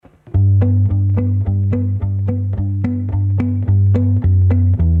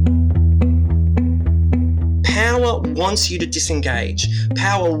wants you to disengage.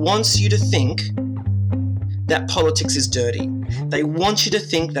 Power wants you to think that politics is dirty. They want you to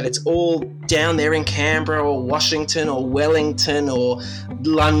think that it's all down there in Canberra or Washington or Wellington or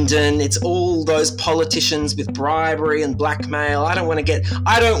London. It's all those politicians with bribery and blackmail. I don't want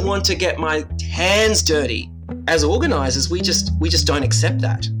to get my hands dirty. As organisers, we just don't accept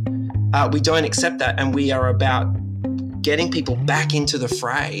that. We don't accept that, and we are about getting people back into the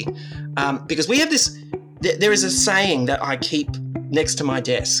fray, because we have this. There is a saying that I keep next to my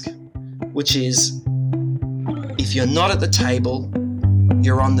desk, which is, if you're not at the table,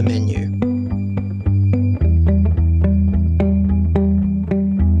 you're on the menu.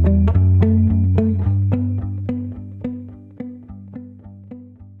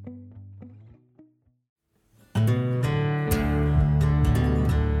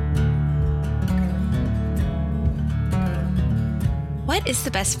 What is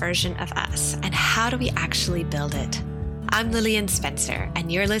the best version of us, and how do we actually build it? I'm Lillian Spencer,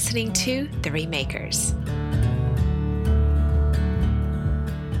 and you're listening to The Remakers.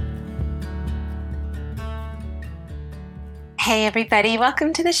 Hey everybody,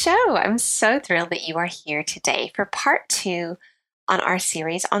 welcome to the show. I'm so thrilled that you are here today for part 2 on our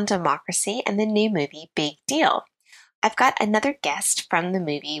series on democracy and the new movie Big Deal. I've got another guest from the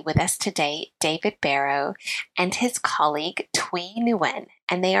movie with us today, David Barrow, and his colleague, Thuy Nguyen,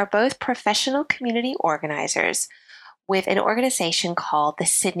 and they are both professional community organizers with an organization called the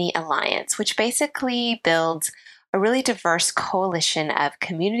Sydney Alliance, which basically builds a really diverse coalition of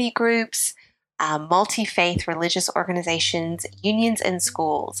community groups, multi-faith religious organizations, unions, and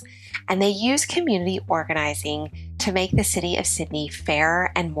schools. And they use community organizing to make the city of Sydney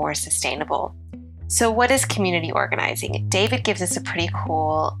fairer and more sustainable. So what is community organizing? David gives us a pretty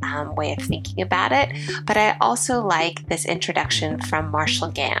cool way of thinking about it, but I also like this introduction from Marshall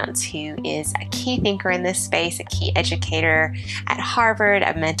Ganz, who is a key thinker in this space, a key educator at Harvard,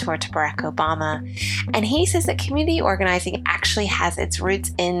 a mentor to Barack Obama. And he says that community organizing actually has its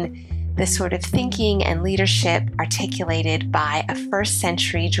roots in the sort of thinking and leadership articulated by a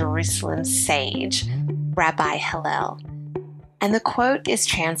first-century Jerusalem sage, Rabbi Hillel. And the quote is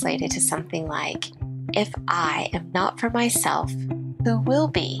translated to something like, "If I am not for myself, who will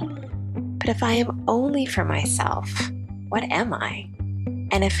be? But if I am only for myself, what am I?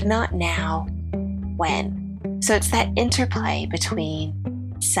 And if not now, when?" So it's that interplay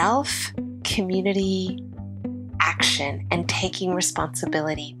between self, community, action, and taking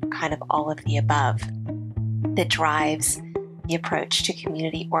responsibility for kind of all of the above that drives the approach to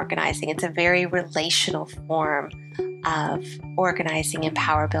community organizing. It's a very relational form of organizing and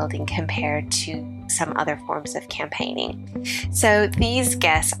power building compared to some other forms of campaigning. So these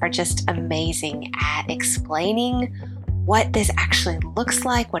guests are just amazing at explaining what this actually looks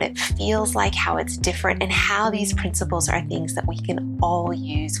like, what it feels like, how it's different, and how these principles are things that we can all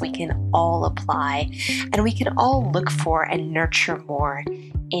use, we can all apply, and we can all look for and nurture more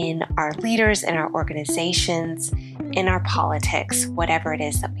in our leaders, in our organizations, in our politics, whatever it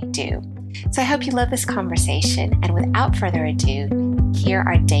is that we do. So I hope you love this conversation, and without further ado, here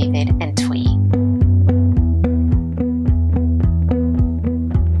are David and Thuy.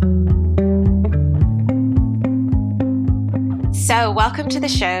 So welcome to the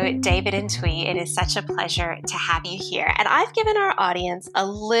show, David and Thuy. It is such a pleasure to have you here. And I've given our audience a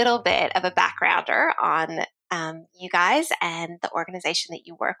little bit of a backgrounder on you guys and the organization that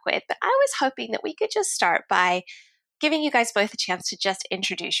you work with. But I was hoping that we could just start by giving you guys both a chance to just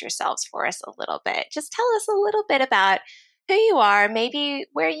introduce yourselves for us a little bit. Just tell us a little bit about who you are, maybe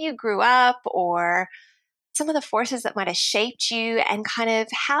where you grew up, or some of the forces that might have shaped you, and kind of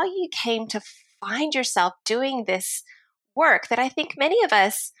how you came to find yourself doing this work that I think many of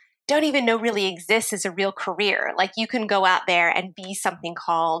us don't even know really exists as a real career. Like, you can go out there and be something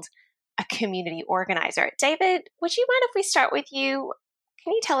called a community organizer. David, would you mind if we start with you?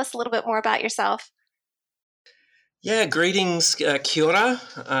 Can you tell us a little bit more about yourself? Yeah, greetings, kia ora.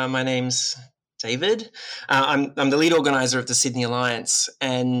 My name's David. I'm the lead organizer of the Sydney Alliance,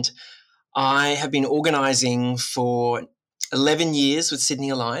 and I have been organising for 11 years with Sydney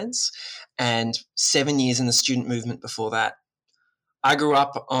Alliance and 7 years in the student movement before that. I grew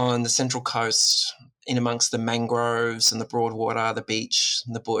up on the Central Coast in amongst the mangroves and the Broadwater, the beach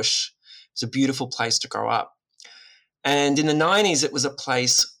and the bush. It's a beautiful place to grow up. And in the 90s, it was a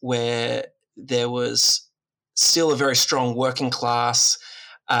place where there was still a very strong working class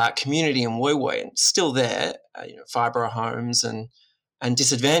community in Woy Woy, and still there, Fibro homes and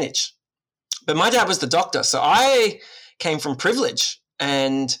disadvantage. But my dad was the doctor, so I came from privilege,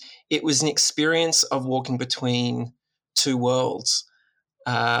 and it was an experience of walking between two worlds.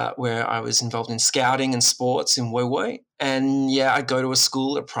 where I was involved in scouting and sports in Woy Woy. And yeah, I'd go to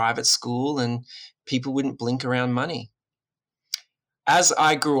a private school, and people wouldn't blink around money. As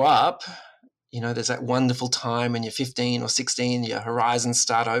I grew up, there's that wonderful time when you're 15 or 16, your horizons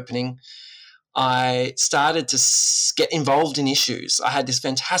start opening. I started to get involved in issues. I had this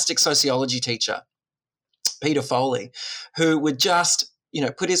fantastic sociology teacher, Peter Foley, who would just,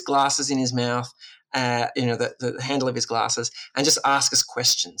 put his glasses in his mouth, the handle of his glasses, and just ask us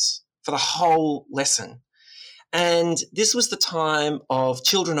questions for the whole lesson. And this was the time of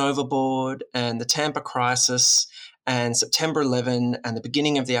Children Overboard and the Tampa Crisis and September 11 and the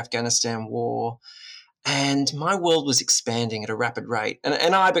beginning of the Afghanistan War. And my world was expanding at a rapid rate.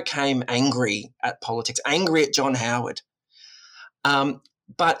 And I became angry at politics, angry at John Howard.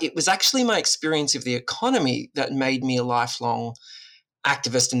 But it was actually my experience of the economy that made me a lifelong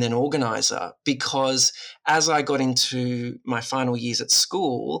activist and then organizer, because as I got into my final years at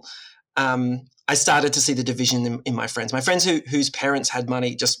school, I started to see the division in my friends. My friends whose parents had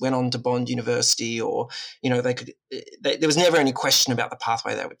money just went on to Bond University, or, there was never any question about the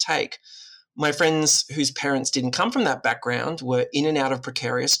pathway they would take. My friends whose parents didn't come from that background were in and out of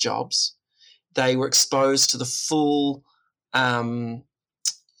precarious jobs. They were exposed to the full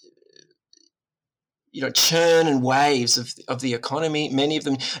churn and waves of the economy. Many of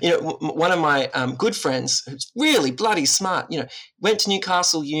them, one of my good friends, who's really bloody smart, went to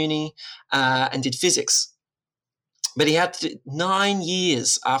Newcastle Uni and did physics. But he had 9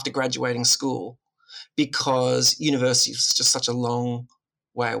 years after graduating school, because university was just such a long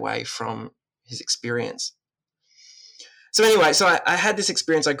way away from his experience. So anyway, I had this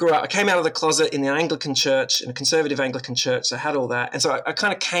experience. I grew up, I came out of the closet in the Anglican church, in a conservative Anglican church. So I had all that. And so I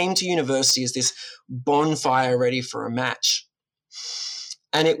kind of came to university as this bonfire ready for a match.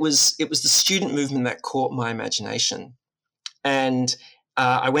 And it was the student movement that caught my imagination. And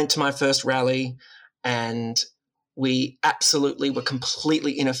I went to my first rally, and we absolutely were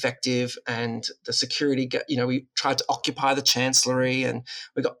completely ineffective, and the security, we tried to occupy the Chancellery, and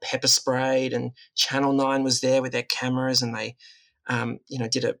we got pepper sprayed, and Channel 9 was there with their cameras, and they,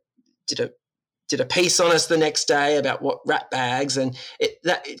 did a piece on us the next day about what rat bags, and it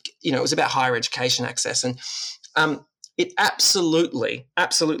was about higher education access, and it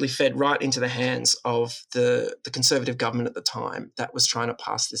absolutely fed right into the hands of the Conservative government at the time that was trying to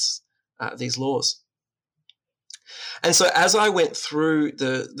pass these laws. And so as I went through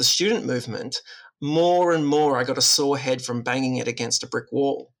the student movement, more and more I got a sore head from banging it against a brick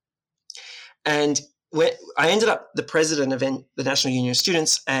wall. And I ended up the president of the National Union of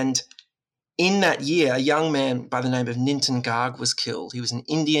Students, and in that year, a young man by the name of Nintin Garg was killed. He was an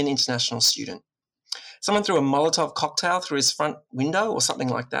Indian international student. Someone threw a Molotov cocktail through his front window or something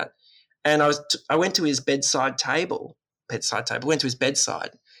like that. And I went to his bedside table, went to his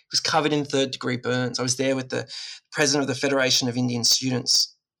bedside. It was covered in third-degree burns. I was there with the president of the Federation of Indian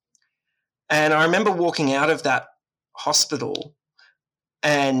Students. And I remember walking out of that hospital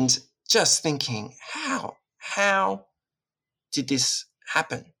and just thinking, how did this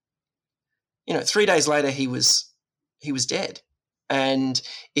happen? 3 days later, he was dead, and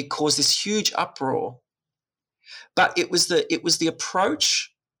it caused this huge uproar. But it was the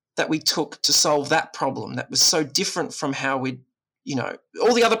approach that we took to solve that problem that was so different from how we'd,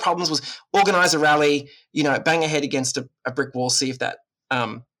 all the other problems was organize a rally, bang a head against a brick wall, see if that,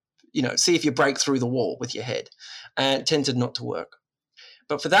 see if you break through the wall with your head. And it tended not to work.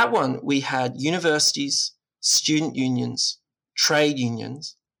 But for that one, we had universities, student unions, trade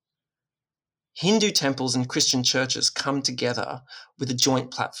unions, Hindu temples and Christian churches come together with a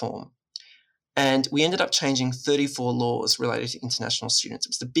joint platform. And we ended up changing 34 laws related to international students. It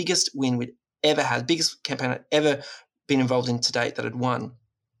was the biggest win we'd ever had, biggest campaign I'd ever been involved in to date that had won.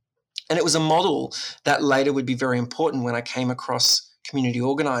 And it was a model that later would be very important when I came across community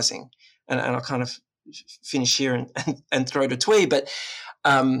organising. And I'll kind of finish here and throw to Twee. But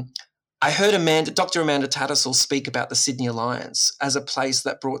I heard Dr. Amanda Tattersall speak about the Sydney Alliance as a place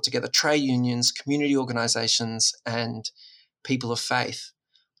that brought together trade unions, community organisations, and people of faith.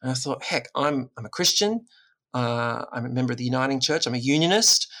 And I thought, heck, I'm a Christian, I'm a member of the Uniting Church, I'm a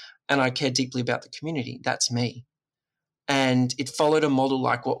unionist, and I care deeply about the community. That's me. And it followed a model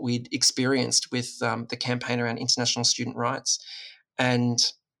like what we'd experienced with the campaign around international student rights. And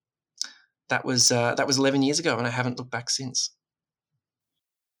that was 11 years ago, and I haven't looked back since.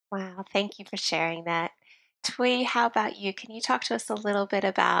 Wow, thank you for sharing that. Twee, how about you? Can you talk to us a little bit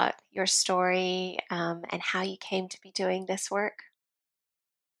about your story and how you came to be doing this work?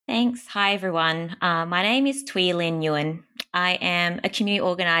 Thanks. Hi, everyone. My name is Twee Lin Nguyen. I am a community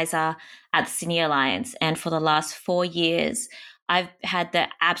organiser at the Sydney Alliance, and for the last 4 years, I've had the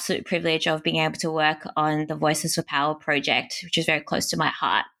absolute privilege of being able to work on the Voices for Power project, which is very close to my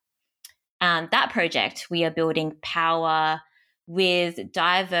heart. That project, we are building power with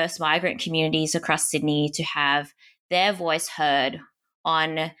diverse migrant communities across Sydney to have their voice heard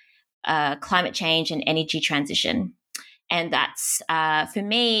on climate change and energy transition. And that's, for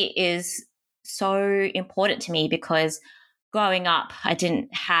me, is so important to me because growing up, I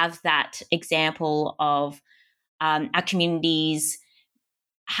didn't have that example of our communities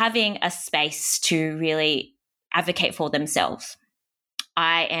having a space to really advocate for themselves.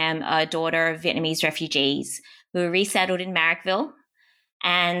 I am a daughter of Vietnamese refugees who were resettled in Marrickville.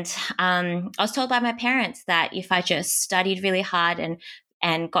 And I was told by my parents that if I just studied really hard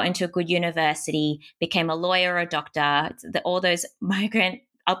and got into a good university, became a lawyer or a doctor, all those migrant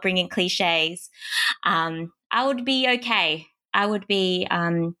upbringing cliches, I would be okay. I would be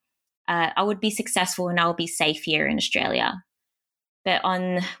successful and I would be safe here in Australia. But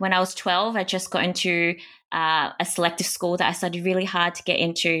when I was 12, I just got into a selective school that I studied really hard to get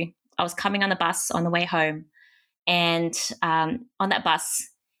into. I was coming on the bus on the way home. And on that bus,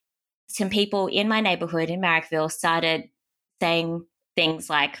 some people in my neighborhood in Marrickville started saying things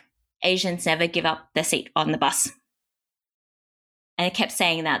like, Asians never give up their seat on the bus. And they kept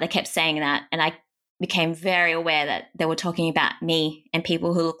saying that. And I became very aware that they were talking about me and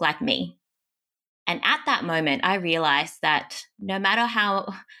people who look like me. And at that moment, I realized that no matter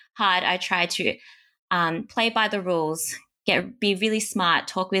how hard I tried to play by the rules, be really smart,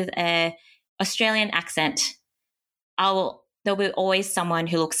 talk with an Australian accent, there'll be always someone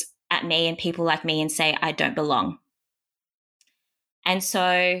who looks at me and people like me and say, I don't belong. And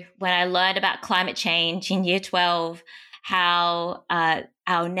so when I learned about climate change in year 12, how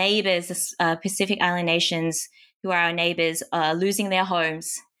our neighbours, Pacific Island nations who are our neighbours, are losing their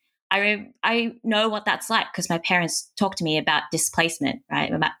homes, I know what that's like because my parents talked to me about displacement,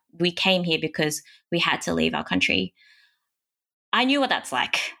 right? We came here because we had to leave our country. I knew what that's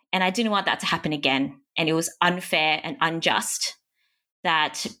like, and I didn't want that to happen again. And it was unfair and unjust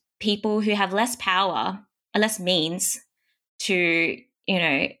that people who have less power and less means to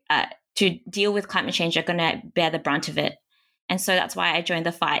deal with climate change are going to bear the brunt of it. And so that's why I joined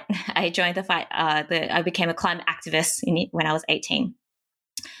the fight. I became a climate activist when I was 18.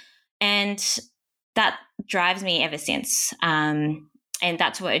 And that drives me ever since. And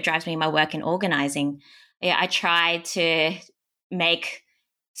that's what drives me in my work in organizing. Yeah, I tried to make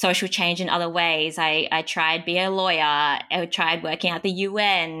social change in other ways. I tried being a lawyer. I tried working at the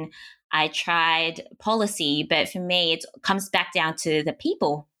UN. I tried policy. But for me, it comes back down to the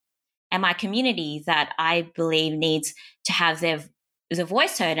people and my community that I believe needs to have their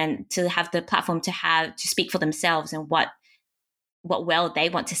voice heard and to have the platform to speak for themselves and what world they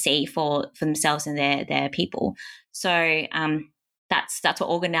want to see for themselves and their people. So that's what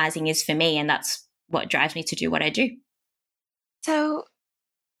organizing is for me, and that's what drives me to do what I do. So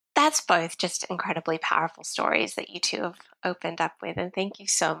that's both just incredibly powerful stories that you two have opened up with, and thank you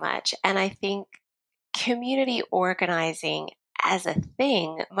so much. And I think community organizing as a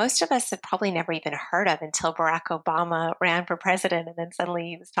thing, most of us have probably never even heard of until Barack Obama ran for president, and then suddenly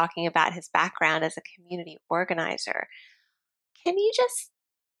he was talking about his background as a community organizer. Can you just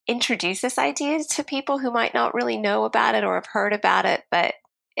introduce this idea to people who might not really know about it or have heard about it, but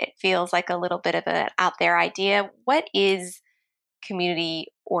it feels like a little bit of an out there idea? What is community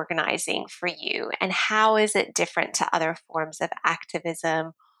organizing for you, and how is it different to other forms of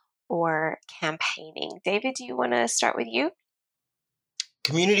activism or campaigning? David, do you want to start with you?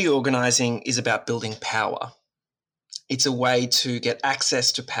 Community organizing is about building power. It's a way to get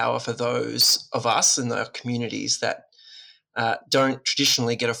access to power for those of us in the communities that don't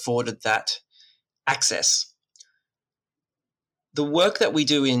traditionally get afforded that access. The work that we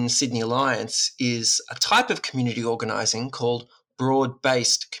do in Sydney Alliance is a type of community organising called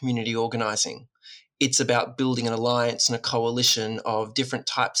broad-based community organising. It's about building an alliance and a coalition of different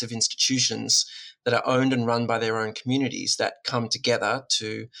types of institutions that are owned and run by their own communities that come together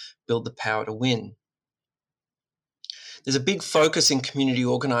to build the power to win. There's a big focus in community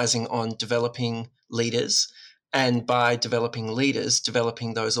organising on developing leaders, and by developing leaders,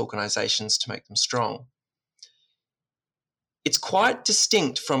 developing those organisations to make them strong. It's quite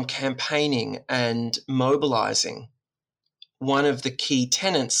distinct from campaigning and mobilising. One of the key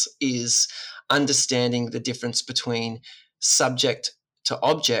tenets is understanding the difference between subject to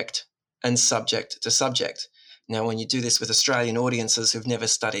object and subject to subject. Now, when you do this with Australian audiences who've never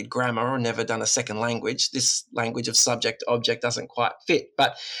studied grammar or never done a second language, this language of subject-object doesn't quite fit.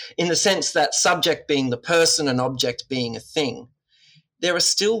 But in the sense that subject being the person and object being a thing, there are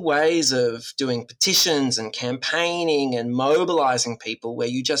still ways of doing petitions and campaigning and mobilizing people where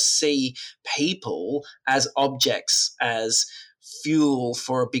you just see people as objects, as fuel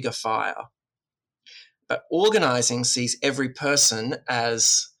for a bigger fire. But organizing sees every person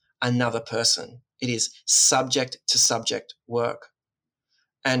as another person. It is subject to subject work.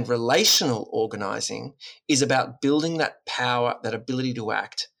 And relational organizing is about building that power, that ability to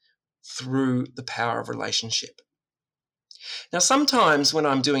act through the power of relationship. Now, sometimes when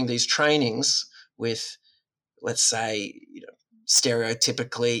I'm doing these trainings with, let's say,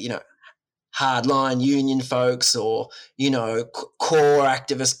 stereotypically, hardline union folks or, core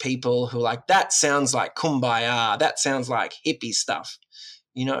activist people who are like, that sounds like kumbaya, that sounds like hippie stuff,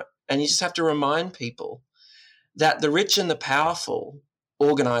 and you just have to remind people that the rich and the powerful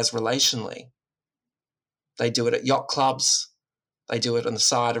organize relationally. They do it at yacht clubs. They do it on the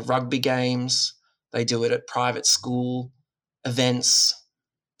side of rugby games. They do it at private school events.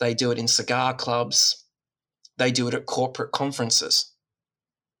 They do it in cigar clubs. They do it at corporate conferences.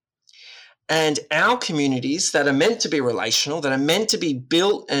 And our communities that are meant to be relational, that are meant to be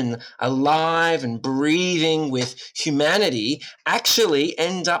built and alive and breathing with humanity, actually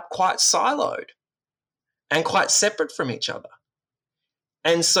end up quite siloed and quite separate from each other.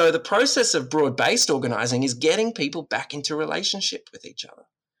 And so the process of broad-based organising is getting people back into relationship with each other.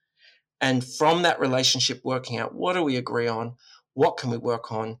 And from that relationship, working out, what do we agree on? What can we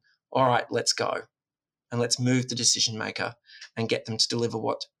work on? All right, let's go. And let's move the decision maker and get them to deliver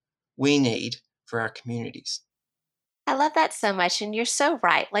what we need for our communities. I love that so much. And you're so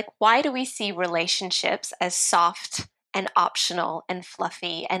right. Like, why do we see relationships as soft and optional and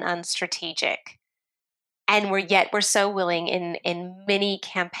fluffy and unstrategic? And we're so willing in many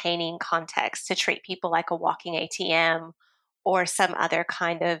campaigning contexts to treat people like a walking ATM or some other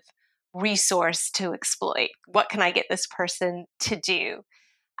kind of resource to exploit. What can I get this person to do?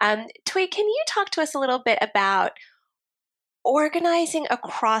 Thuy, can you talk to us a little bit about organizing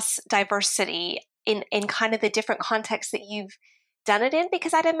across diversity in kind of the different contexts that you've done it in?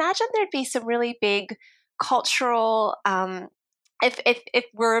 Because I'd imagine there'd be some really big cultural, if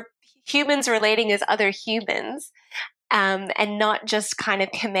we're humans relating as other humans, and not just kind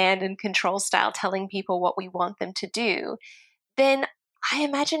of command and control style telling people what we want them to do, then I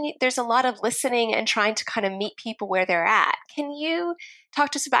imagine there's a lot of listening and trying to kind of meet people where they're at. Can you talk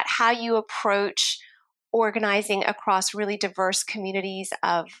to us about how you approach organizing across really diverse communities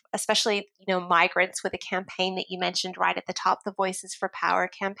of, especially, migrants, with a campaign that you mentioned right at the top, the Voices for Power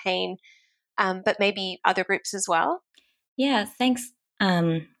campaign, but maybe other groups as well? Yeah, thanks,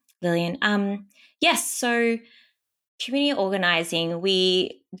 Lillian. Yes, so community organizing,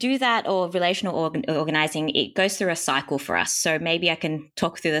 we do that, or relational organizing, it goes through a cycle for us. So maybe I can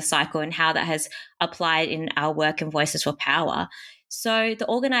talk through the cycle and how that has applied in our work in Voices for Power. So the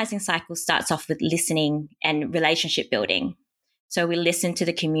organizing cycle starts off with listening and relationship building. So we listen to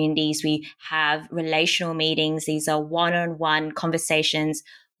the communities, we have relational meetings. These are one-on-one conversations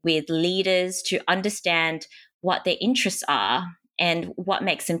with leaders to understand what their interests are and what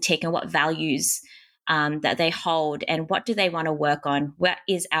makes them tick and what values that they hold and what do they want to work on. What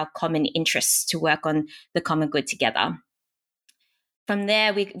is our common interests to work on the common good together? From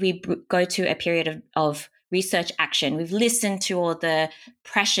there, we go to a period of research action. We've listened to all the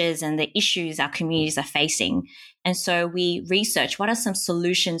pressures and the issues our communities are facing. And so we research what are some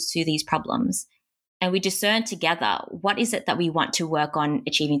solutions to these problems. And we discern together what is it that we want to work on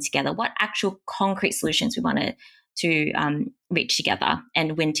achieving together, what actual concrete solutions we want to reach together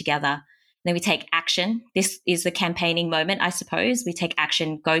and win together. Then we take action. This is the campaigning moment, I suppose. We take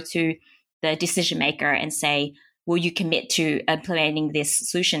action, go to the decision maker and say, will you commit to implementing this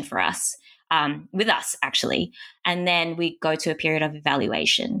solution for us, with us, actually? And then we go to a period of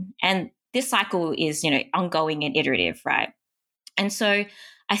evaluation. And this cycle is, ongoing and iterative, right? And so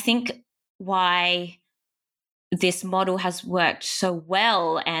I think why this model has worked so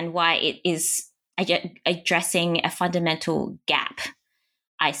well and why it is addressing a fundamental gap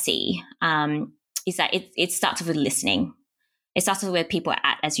I see, is that it starts with listening. It starts with where people are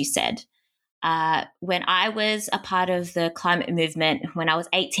at, as you said. When I was a part of the climate movement, when I was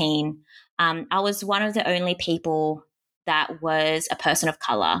 18, I was one of the only people that was a person of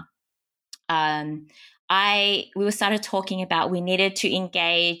color. We started talking about we needed to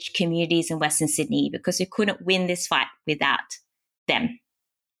engage communities in Western Sydney because we couldn't win this fight without them.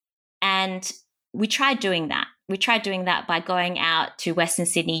 And we tried doing that. We tried doing that by going out to Western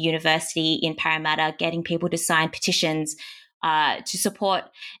Sydney University in Parramatta, getting people to sign petitions to support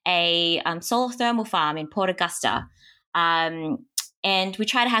a solar thermal farm in Port Augusta. And we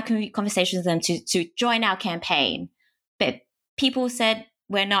tried to have conversations with them to join our campaign. But people said,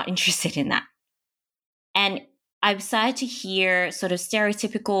 we're not interested in that. And I've started to hear sort of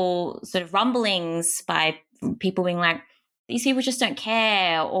stereotypical sort of rumblings by people being like, these people just don't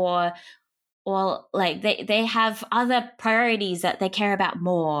care, or like they have other priorities that they care about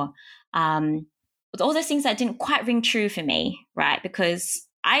more. With all those things that didn't quite ring true for me, right? Because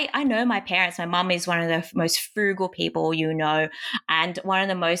I know my parents. My mum is one of the most frugal people, and one of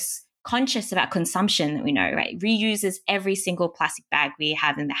the most conscious about consumption that we know, right? Reuses every single plastic bag we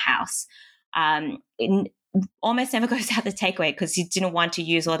have in the house. It almost never goes out the takeaway because you didn't want to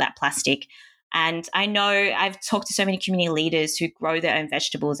use all that plastic. And I know I've talked to so many community leaders who grow their own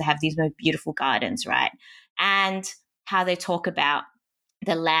vegetables, they have these most beautiful gardens, right? And how they talk about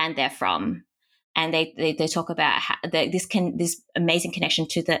the land they're from. And they talk about how this amazing connection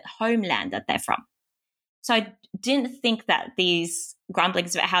to the homeland that they're from. So I didn't think that these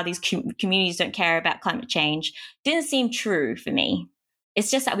grumblings about how these communities don't care about climate change didn't seem true for me.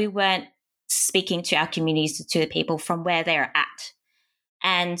 It's just that we weren't speaking to our communities, to the people from where they're at.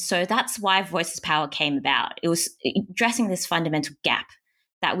 And so that's why Voices Power came about. It was addressing this fundamental gap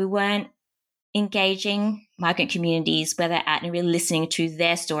that we weren't engaging migrant communities where they're at and really listening to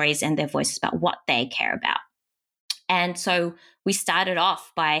their stories and their voices about what they care about. And so we started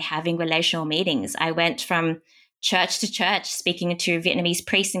off by having relational meetings. I went from church to church speaking to Vietnamese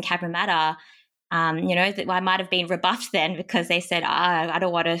priests in Cabramatta. I might have been rebuffed then because they said,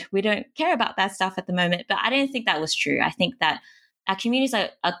 we don't care about that stuff at the moment. But I didn't think that was true. I think that our communities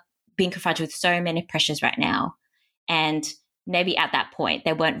are being confronted with so many pressures right now. And maybe at that point,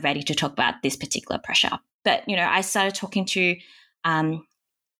 they weren't ready to talk about this particular pressure. But, I started talking to,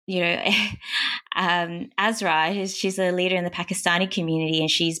 Azra, she's a leader in the Pakistani community, and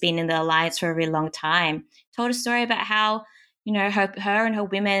she's been in the Alliance for a really long time, told a story about how, her and her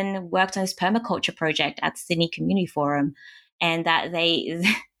women worked on this permaculture project at the Sydney Community Forum, and that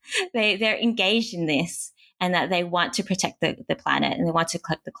they're engaged in this, and that they want to protect the planet and they want to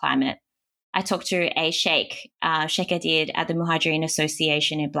collect the climate. I talked to a sheikh, Sheikh Adid at the Muhajirin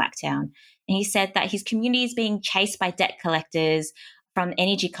Association in Blacktown, and he said that his community is being chased by debt collectors from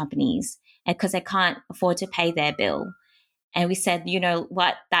energy companies because they can't afford to pay their bill. And we said,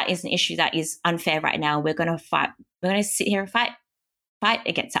 what, that is an issue that is unfair right now. We're going to fight. We're going to sit here and fight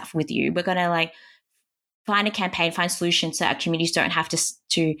against that with you. We're going to find a campaign, find solutions so our communities don't have to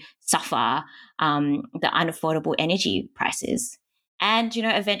suffer the unaffordable energy prices. And,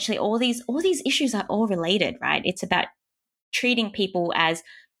 eventually all these issues are all related, right? It's about treating people as,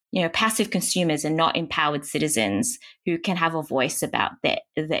 passive consumers and not empowered citizens who can have a voice about the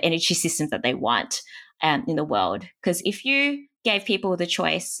energy systems that they want in the world. Because if you gave people the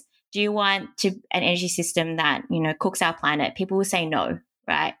choice, do you want an energy system that, cooks our planet? People will say no,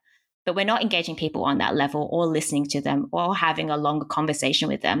 right? But we're not engaging people on that level or listening to them or having a longer conversation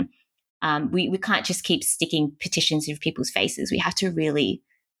with them. We can't just keep sticking petitions in people's faces. We have to really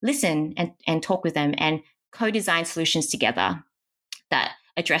listen and talk with them and co-design solutions together that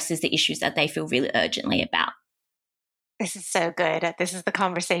addresses the issues that they feel really urgently about. This is so good. This is the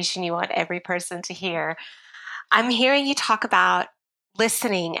conversation you want every person to hear. I'm hearing you talk about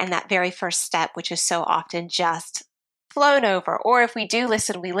listening and that very first step, which is so often just flown over. Or if we do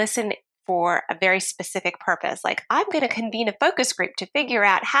listen, we listen for a very specific purpose. Like, I'm going to convene a focus group to figure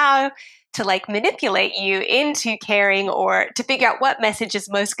out how to manipulate you into caring, or to figure out what message is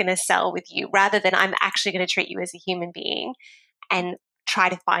most going to sell with you, rather than I'm actually going to treat you as a human being and try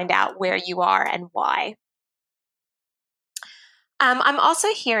to find out where you are and why. I'm also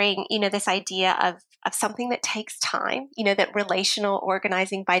hearing, this idea of something that takes time, that relational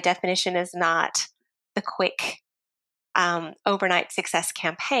organizing by definition is not the quick overnight success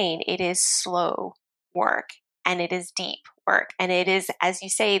campaign. It is slow work, and it is deep work. And it is, as you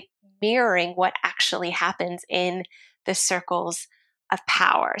say, mirroring what actually happens in the circles of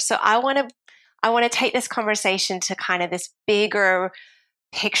power. So I want to take this conversation to kind of this bigger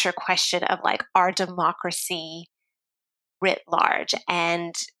picture question of our democracy writ large.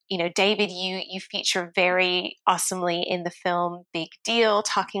 And, David, you feature very awesomely in the film Big Deal,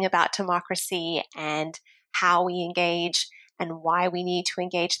 talking about democracy and how we engage and why we need to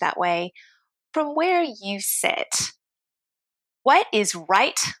engage that way. From where you sit, what is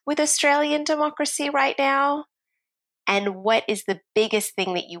right with Australian democracy right now? And what is the biggest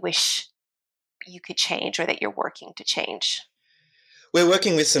thing that you wish you could change, or that you're working to change? We're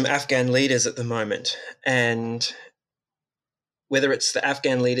working with some Afghan leaders at the moment, and whether it's the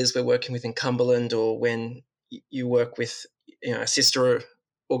Afghan leaders we're working with in Cumberland, or when you work with a sister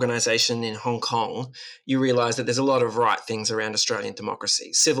organisation in Hong Kong, you realise that there's a lot of right things around Australian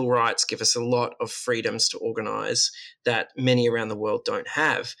democracy. Civil rights give us a lot of freedoms to organise that many around the world don't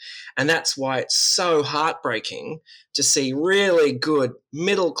have. And that's why it's so heartbreaking to see really good,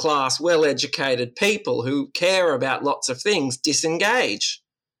 middle-class, well-educated people who care about lots of things disengage.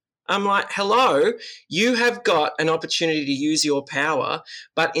 I'm like, hello, you have got an opportunity to use your power,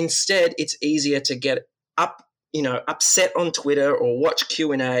 but instead it's easier to get upset on Twitter or watch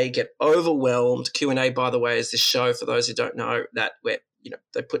Q&A, get overwhelmed. Q&A, by the way, is this show, for those who don't know, that where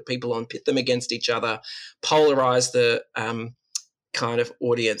they put people on, pit them against each other, polarize the kind of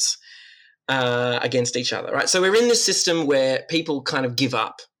audience against each other, right? So we're in this system where people kind of give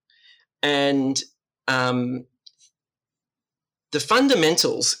up, and the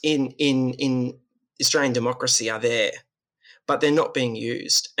fundamentals in Australian democracy are there, but they're not being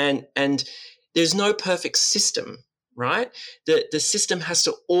used. And there's no perfect system, right? The system has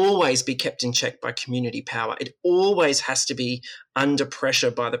to always be kept in check by community power. It always has to be under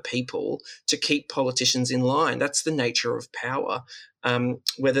pressure by the people to keep politicians in line. That's the nature of power,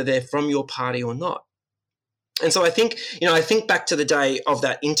 whether they're from your party or not. And so I think back to the day of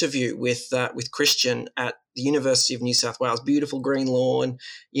that interview with Christian at the University of New South Wales, beautiful green lawn,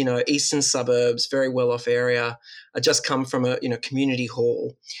 eastern suburbs, very well-off area. I just come from a community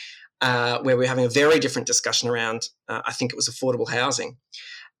hall where we're having a very different discussion around, I think it was affordable housing.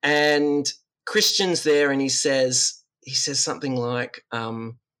 And Christian's there, and he says something like,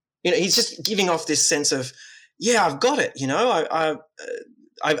 he's just giving off this sense of, yeah, I've got it.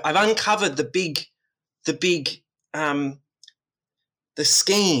 I've uncovered the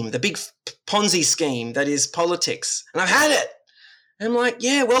scheme, the big Ponzi scheme that is politics, and I've had it. And I'm like,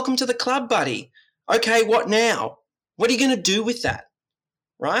 yeah, welcome to the club, buddy. Okay, what now? What are you going to do with that?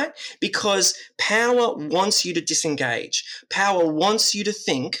 Right? Because power wants you to disengage. Power wants you to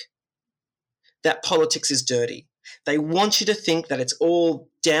think that politics is dirty. They want you to think that it's all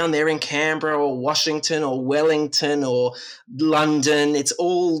down there in Canberra or Washington or Wellington or London. It's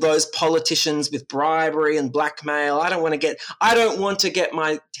all those politicians with bribery and blackmail. I don't want to get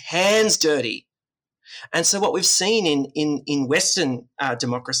my hands dirty. And so what we've seen in Western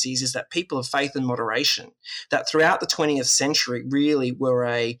democracies is that people of faith and moderation, that throughout the 20th century really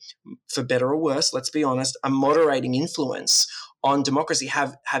were for better or worse, let's be honest, a moderating influence on democracy,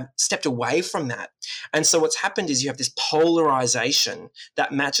 have stepped away from that. And so what's happened is you have this polarization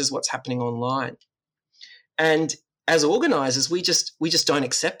that matches what's happening online. And as organisers, we just don't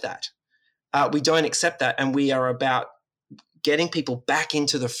accept that. We don't accept that, and we are about getting people back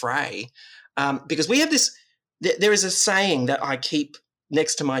into the fray. Because we have this, there is a saying that I keep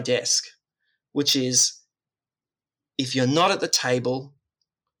next to my desk, which is, if you're not at the table,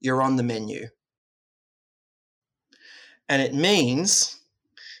 you're on the menu. And it means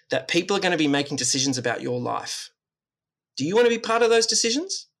that people are going to be making decisions about your life. Do you want to be part of those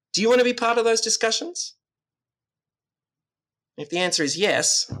decisions? Do you want to be part of those discussions? If the answer is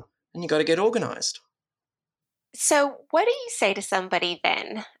yes, then you've got to get organised. So what do you say to somebody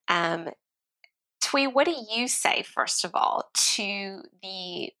then? Twee, what do you say, first of all, to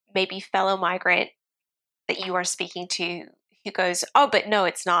the maybe fellow migrant that you are speaking to who goes, oh, but no,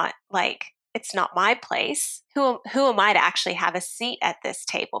 it's not my place. Who am I to actually have a seat at this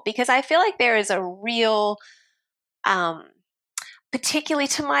table? Because I feel like there is a real, particularly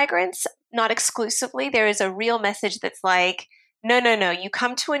to migrants, not exclusively, there is a real message that's like, no, you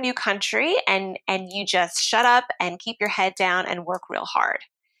come to a new country and you just shut up and keep your head down and work real hard.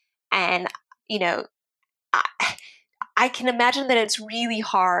 And I can imagine that it's really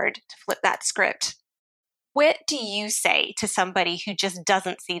hard to flip that script. What do you say to somebody who just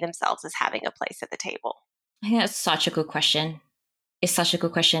doesn't see themselves as having a place at the table? I think that's such a good question. It's such a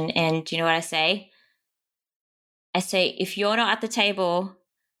good question. And do you know what I say? I say, if you're not at the table,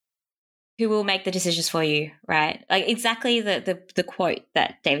 who will make the decisions for you, right? Like exactly the quote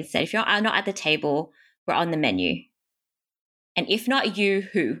that David said, if you're not at the table, we're on the menu. And if not you,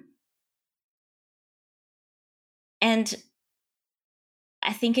 who? And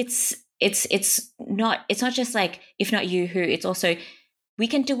I think it's not just like, if not you, who, it's also, we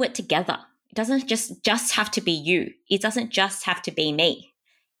can do it together. It doesn't just have to be you. It doesn't just have to be me.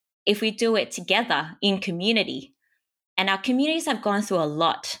 If we do it together in community, and our communities have gone through a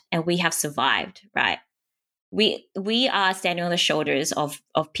lot and we have survived, right? We are standing on the shoulders of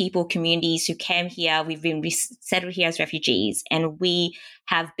people, communities who came here. We've been settled here as refugees, and we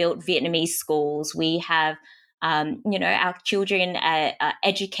have built Vietnamese schools. We have our children are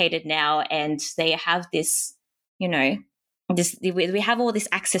educated now, and they have this, we have all this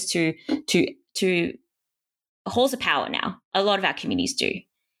access to halls of power now. A lot of our communities do.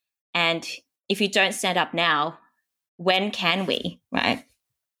 And if you don't stand up now, when can we, right?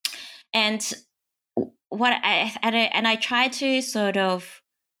 And I try to sort of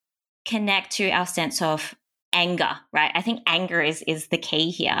connect to our sense of anger, right? I think anger is the key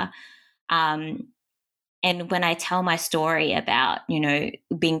here. And when I tell my story about,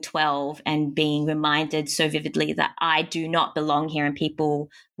 being 12 and being reminded so vividly that I do not belong here and people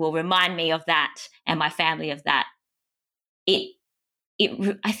will remind me of that and my family of that,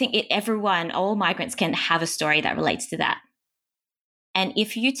 I think everyone, all migrants can have a story that relates to that. And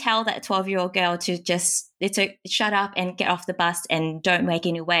if you tell that 12-year-old girl to just shut up and get off the bus and don't make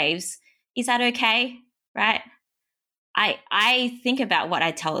any waves, is that okay? Right? I think about what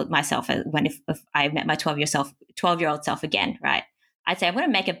I tell myself if I met my 12-year-old self again, right? I'd say, I'm going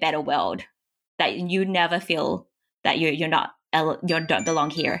to make a better world that you never feel that you don't belong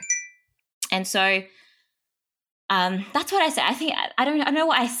here. And so that's what I say. I think I don't know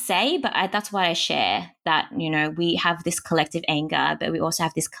what I say, but that's what I share. That we have this collective anger, but we also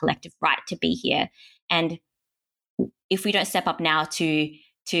have this collective right to be here. And if we don't step up now to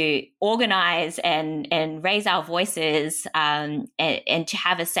organize and raise our voices and to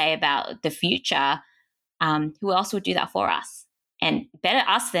have a say about the future, who else would do that for us? And better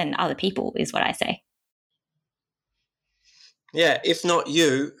us than other people is what I say. Yeah, if not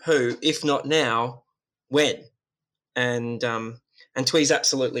you, who? If not now, when? And Twee's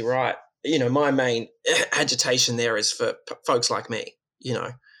absolutely right. My main agitation there is for folks like me,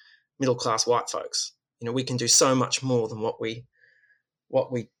 middle-class white folks. We can do so much more than what we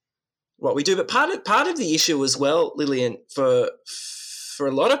do. But part of the issue as well, Lillian, for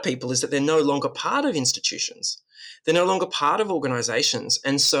a lot of people is that they're no longer part of institutions. They're no longer part of organisations.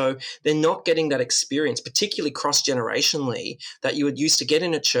 And so they're not getting that experience, particularly cross-generationally, that you would used to get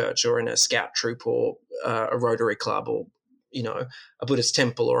in a church or in a scout troop or a Rotary Club or, a Buddhist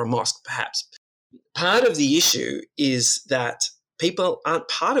temple or a mosque, perhaps. Part of the issue is that people aren't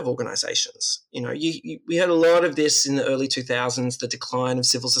part of organisations. We had a lot of this in the early 2000s, the decline of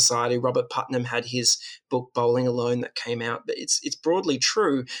civil society. Robert Putnam had his book Bowling Alone that came out. But it's broadly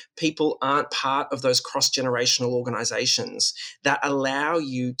true. People aren't part of those cross-generational organisations that allow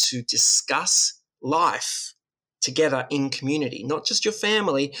you to discuss life together in community, not just your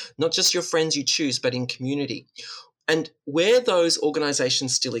family, not just your friends you choose, but in community. And where those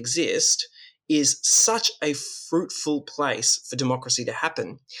organisations still exist is such a fruitful place for democracy to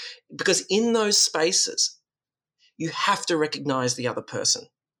happen, because in those spaces, you have to recognize the other person,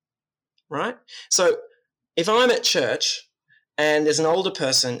 right? So if I'm at church and there's an older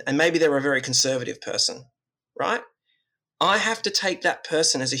person and maybe they're a very conservative person, right? I have to take that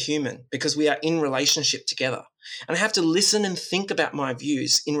person as a human because we are in relationship together. And I have to listen and think about my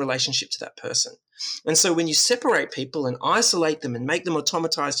views in relationship to that person. And so when you separate people and isolate them and make them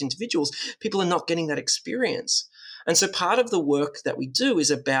automatized individuals, people are not getting that experience. And so part of the work that we do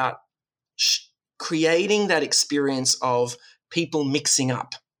is about creating that experience of people mixing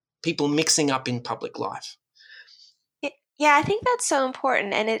up in public life. Yeah, I think that's so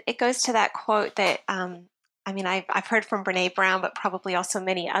important. And it goes to that quote that, I've heard from Brene Brown, but probably also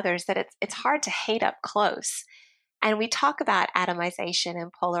many others, that it's hard to hate up close. And we talk about atomization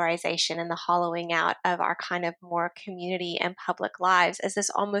and polarization and the hollowing out of our kind of more community and public lives as this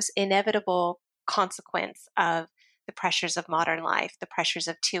almost inevitable consequence of the pressures of modern life, the pressures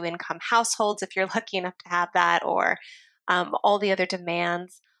of two-income households, if you're lucky enough to have that, or all the other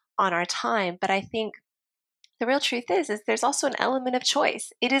demands on our time. But I think the real truth is there's also an element of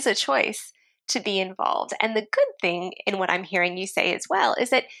choice. It is a choice to be involved. And the good thing in what I'm hearing you say as well is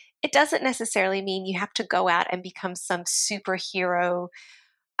that it doesn't necessarily mean you have to go out and become some superhero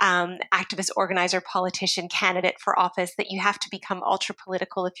activist, organizer, politician, candidate for office, that you have to become ultra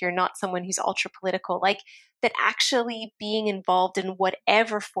political if you're not someone who's ultra political. Like that actually being involved in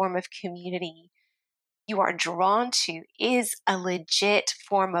whatever form of community you are drawn to is a legit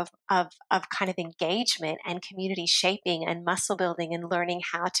form of kind of engagement and community shaping and muscle building and learning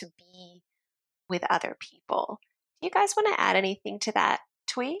how to be with other people. Do you guys want to add anything to that,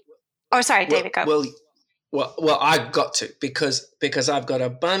 Twee? Oh, sorry, David, go. Well, I got to because I've got a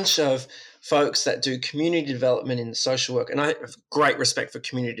bunch of folks that do community development in social work, and I have great respect for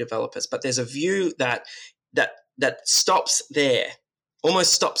community developers. But there's a view that stops there,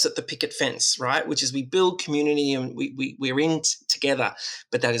 almost stops at the picket fence, right? Which is we build community and we're in together,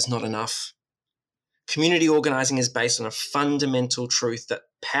 but that is not enough. Community organizing is based on a fundamental truth that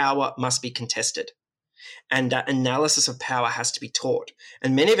power must be contested. And that analysis of power has to be taught.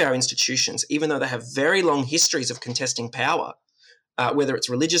 And many of our institutions, even though they have very long histories of contesting power, whether it's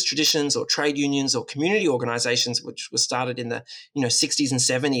religious traditions or trade unions or community organisations, which were started in the 60s and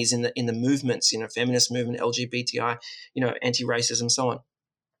 70s in the movements, feminist movement, LGBTI, anti-racism, so on.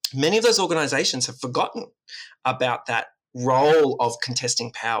 Many of those organisations have forgotten about that role of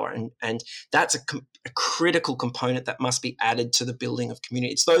contesting power, and that's a critical component that must be added to the building of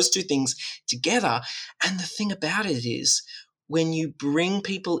community. It's those two things together, and the thing about it is, when you bring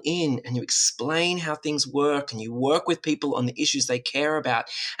people in and you explain how things work and you work with people on the issues they care about,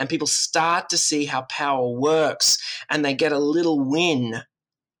 and people start to see how power works and they get a little win,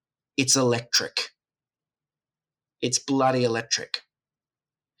 it's electric. It's bloody electric.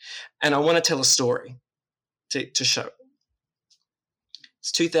 And I want to tell a story to show.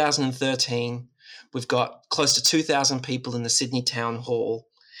 It's 2013. We've got close to 2,000 people in the Sydney Town Hall.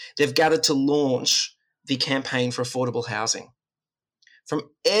 They've gathered to launch the campaign for affordable housing. From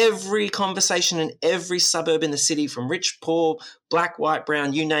every conversation in every suburb in the city, from rich, poor, black, white,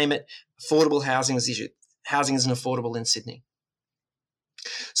 brown, you name it, affordable housing is the issue. Housing isn't affordable in Sydney.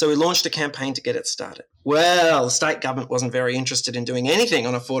 So we launched a campaign to get it started. Well, the state government wasn't very interested in doing anything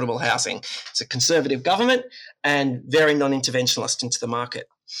on affordable housing. It's a conservative government and very non-interventionist into the market.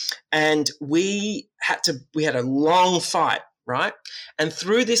 And we had a long fight, right? And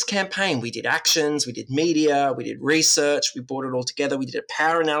through this campaign, we did actions, we did media, we did research, we brought it all together. We did a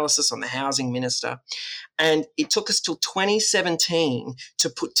power analysis on the housing minister. And it took us till 2017 to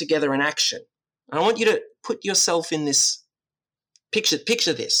put together an action. And I want you to put yourself in this.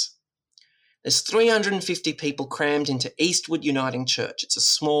 Picture this. There's 350 people crammed into Eastwood Uniting Church. It's a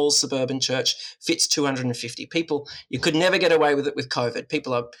small suburban church, fits 250 people. You could never get away with it with COVID.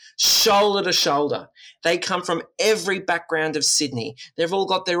 People are shoulder to shoulder. They come from every background of Sydney. They've all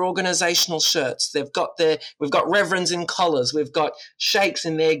got their organisational shirts. We've got reverends in collars. We've got sheikhs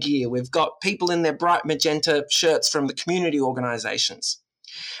in their gear. We've got people in their bright magenta shirts from the community organisations.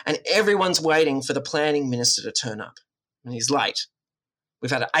 And everyone's waiting for the planning minister to turn up. And he's late. We've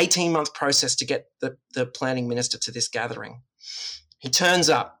had an 18-month process to get the planning minister to this gathering. He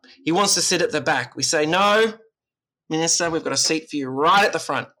turns up. He wants to sit at the back. We say, no, minister, we've got a seat for you right at the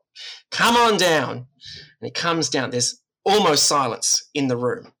front. Come on down. And he comes down. There's almost silence in the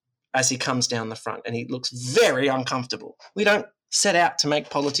room as he comes down the front, and he looks very uncomfortable. We don't set out to make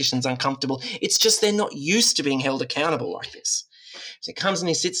politicians uncomfortable. It's just they're not used to being held accountable like this. So he comes and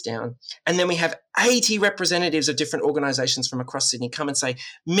he sits down, and then we have 80 representatives of different organisations from across Sydney come and say,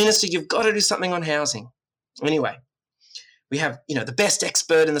 Minister, you've got to do something on housing. Anyway, we have, the best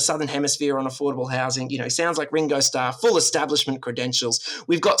expert in the Southern Hemisphere on affordable housing. He sounds like Ringo Starr, full establishment credentials.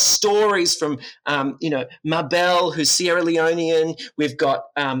 We've got stories from, Mabel, who's Sierra Leonean. We've got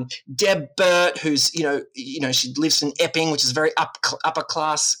Deb Burt, who's, she lives in Epping, which is a very upper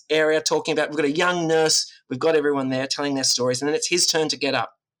class area, talking about, we've got a young nurse. We've got everyone there telling their stories, and then it's his turn to get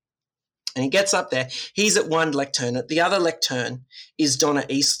up. And he gets up there. He's at one lectern. At the other lectern is Donna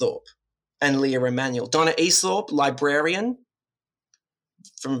Easthorpe and Leah Emanuel. Donna Easthorpe, librarian,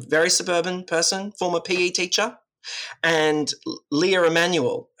 from very suburban person, former PE teacher, and Leah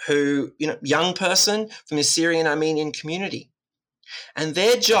Emanuel, who, young person from the Syrian Armenian community. And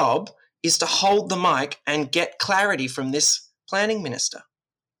their job is to hold the mic and get clarity from this planning minister.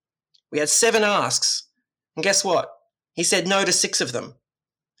 We had 7 asks. And guess what? He said no to 6 of them.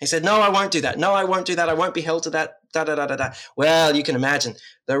 He said, no, I won't do that. No, I won't do that. I won't be held to that. Da-da-da-da-da. Well, you can imagine.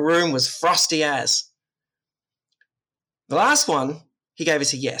 The room was frosty as. The last one, he gave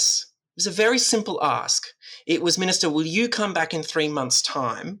us a yes. It was a very simple ask. It was, Minister, will you come back in 3 months'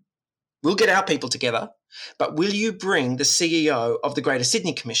 time? We'll get our people together, but will you bring the CEO of the Greater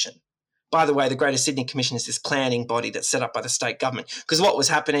Sydney Commission? By the way, the Greater Sydney Commission is this planning body that's set up by the state government. Because what was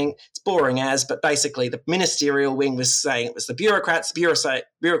happening, it's boring as, but basically the ministerial wing was saying it was the bureaucrats.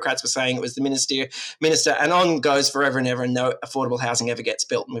 Bureaucrats were saying it was the minister, and on goes forever and ever, and no affordable housing ever gets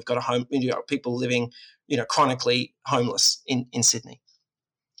built. And we've got people living, chronically homeless in Sydney.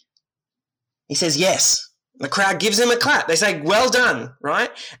 He says yes. The crowd gives him a clap. They say, well done, right?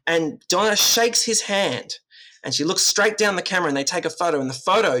 And Donna shakes his hand. And she looks straight down the camera, and they take a photo. In the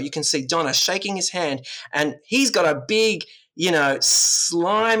photo, you can see Donna shaking his hand, and he's got a big,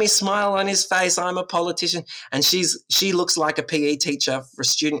 slimy smile on his face. I'm a politician. And she looks like a PE teacher for a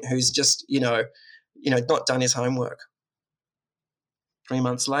student who's just, not done his homework. 3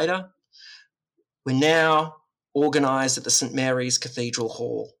 months later, we're now organised at the St Mary's Cathedral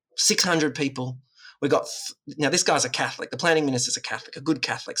Hall. 600 people. Now this guy's a Catholic. The planning minister's a Catholic, a good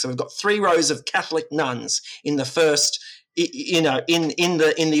Catholic. So we've got 3 rows of Catholic nuns in the first, in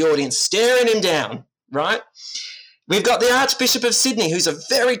the audience, staring him down, right? We've got the Archbishop of Sydney, who's a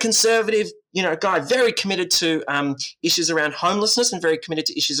very conservative a guy very committed to issues around homelessness and very committed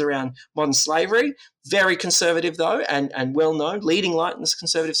to issues around modern slavery. Very conservative, though, and well-known, leading light on the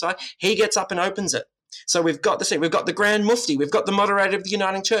conservative side. He gets up and opens it. So we've got the Grand Mufti, we've got the moderator of the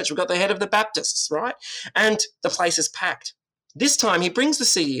Uniting Church, we've got the head of the Baptists, right? And the place is packed. This time he brings the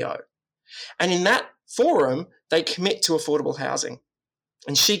CEO. And in that forum, they commit to affordable housing.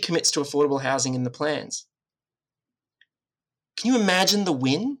 And she commits to affordable housing in the plans. Can you imagine the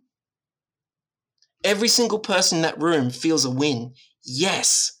win? Every single person in that room feels a win.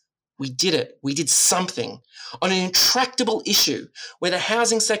 Yes, we did it. We did something on an intractable issue where the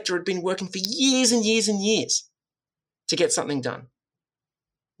housing sector had been working for years and years and years to get something done.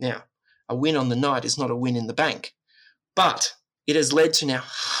 Now, a win on the night is not a win in the bank, but it has led to now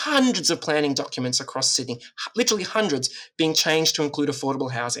hundreds of planning documents across Sydney, literally hundreds, being changed to include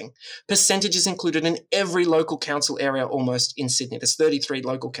affordable housing. Percentages included in every local council area almost in Sydney. There's 33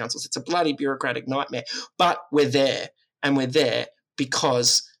 local councils. It's a bloody bureaucratic nightmare, but we're there, and we're there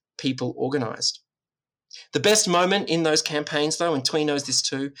because people organised. The best moment in those campaigns, though, and Twee knows this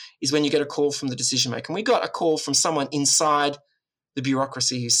too, is when you get a call from the decision maker. And we got a call from someone inside the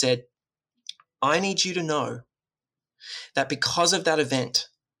bureaucracy who said, I need you to know that because of that event,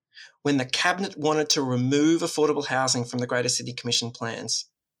 when the Cabinet wanted to remove affordable housing from the Greater Sydney Commission plans,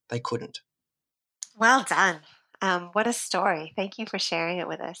 they couldn't. Well done. What a story. Thank you for sharing it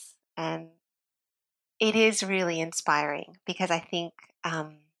with us. And it is really inspiring because I think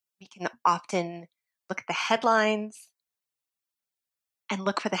we can often look at the headlines and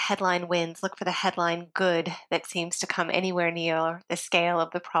look for the headline wins, look for the headline good that seems to come anywhere near the scale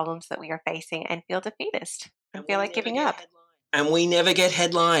of the problems that we are facing and feel defeatist and feel like giving up. And we never get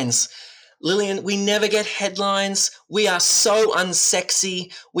headlines. Lillian, we never get headlines. We are so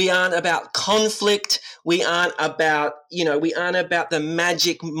unsexy. We aren't about conflict. We aren't about, we aren't about the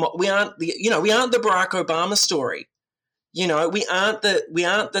magic. We aren't the Barack Obama story. We aren't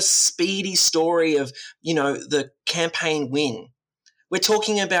the speedy story of, the campaign win. We're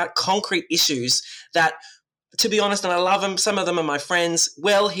talking about concrete issues that, to be honest, and I love them, some of them are my friends,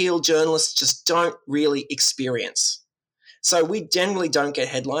 well-heeled journalists just don't really experience. So we generally don't get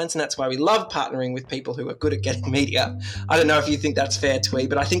headlines, and that's why we love partnering with people who are good at getting media. I don't know if you think that's fair, Twee,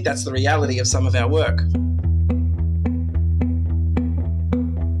 but I think that's the reality of some of our work.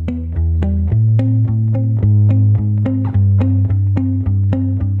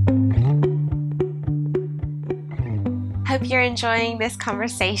 Hope you're enjoying this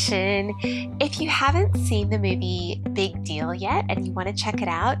conversation. If you haven't seen the movie Big Deal yet and you want to check it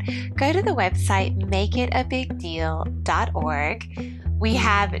out, go to the website makeititabigdeal.org. We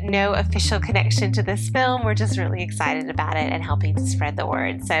have no official connection to this film. We're just really excited about it and helping to spread the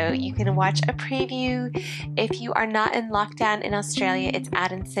word. So you can watch a preview. If you are not in lockdown in Australia, it's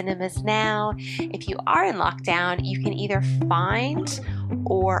out in cinemas now. If you are in lockdown, you can either find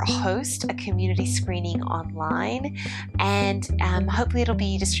or host a community screening online, and hopefully it'll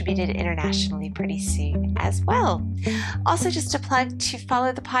be distributed internationally pretty soon as well. Also, just a plug to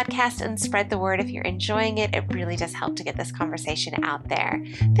follow the podcast and spread the word if you're enjoying it. It really does help to get this conversation out there.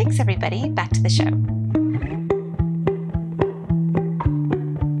 Thanks, everybody. Back to the show.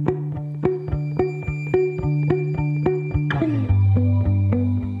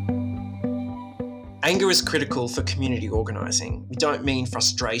 Anger is critical for community organising. We don't mean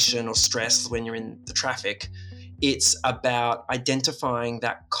frustration or stress when you're in the traffic. It's about identifying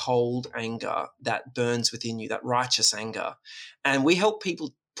that cold anger that burns within you, that righteous anger. And we help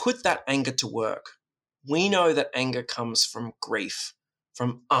people put that anger to work. We know that anger comes from grief,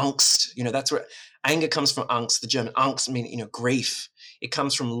 from angst. That's where anger comes from, angst. The German angst meaning, grief. It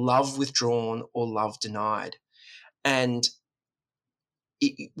comes from love withdrawn or love denied. And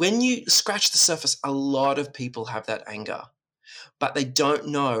when you scratch the surface, a lot of people have that anger, but they don't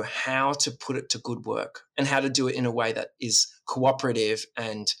know how to put it to good work and how to do it in a way that is cooperative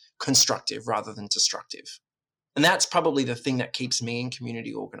and constructive rather than destructive. And that's probably the thing that keeps me in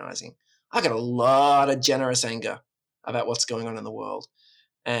community organising. I got a lot of generous anger about what's going on in the world,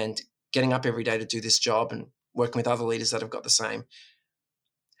 and getting up every day to do this job and working with other leaders that have got the same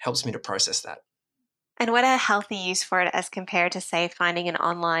helps me to process that. And what a healthy use for it as compared to, say, finding an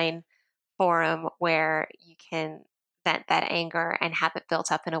online forum where you can vent that anger and have it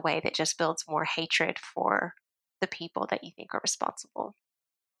built up in a way that just builds more hatred for the people that you think are responsible.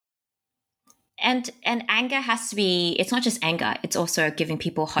 And anger has to be, it's not just anger, it's also giving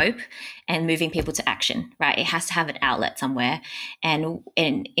people hope and moving people to action, right? It has to have an outlet somewhere. And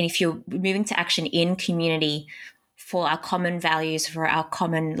if you're moving to action in community for our common values, for our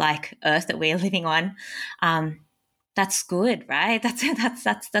common earth that we're living on, that's good, right?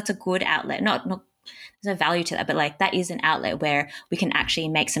 That's a good outlet. Not there's no value to that, but like that is an outlet where we can actually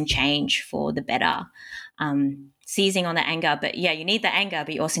make some change for the better. Seizing on the anger, but yeah, you need the anger,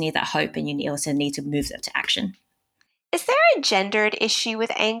 but you also need that hope, and you also need to move them to action. Is there a gendered issue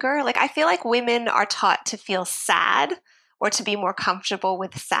with anger? Like, I feel like women are taught to feel sad or to be more comfortable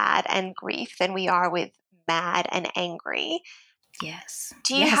with sad and grief than we are with mad and angry. Yes.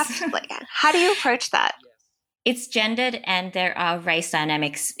 Do you have to, like, how do you approach that? It's gendered, and there are race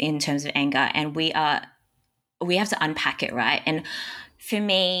dynamics in terms of anger, and we have to unpack it, right? And for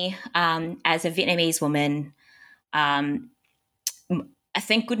me, as a Vietnamese woman,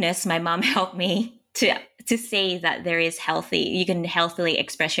 thank goodness my mom helped me to see that you can healthily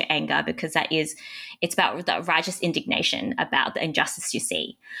express your anger, because it's about the righteous indignation about the injustice you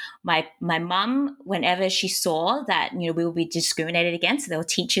see. My mom, whenever she saw that, we would be discriminated against, there were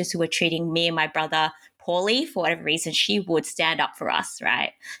teachers who were treating me and my brother poorly for whatever reason, she would stand up for us,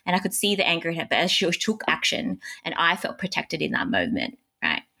 right? And I could see the anger in her, but as she took action, and I felt protected in that moment,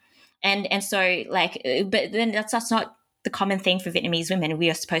 right? And so, like, but then that's not the common thing for Vietnamese women. We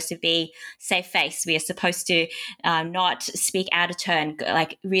are supposed to be safe face. We are supposed to not speak out of turn,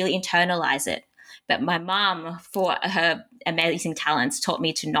 like really internalize it. But my mom, for her amazing talents, taught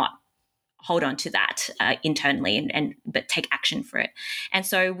me to not hold on to that internally, but take action for it. And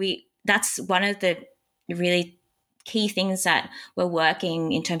so that's one of the really key things that we're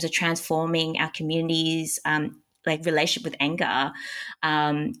working in terms of transforming our communities, like relationship with anger,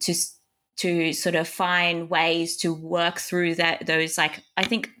 to sort of find ways to work through those, like, I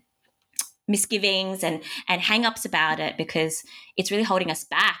think, misgivings and hang-ups about it, because it's really holding us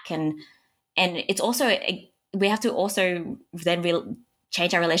back. And it's also, we have to also then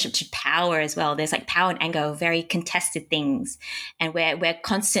change our relationship to power as well. There's like power and anger are very contested things, and we're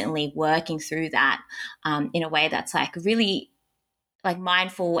constantly working through that in a way that's like really like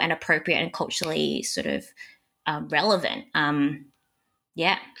mindful and appropriate and culturally sort of relevant.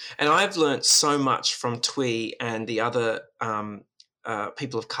 Yeah. And I've learned so much from Thuy and the other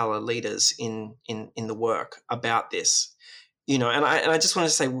people of colour leaders in the work about this, and I just want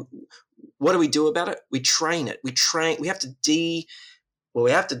to say, what do we do about it? We train it. We have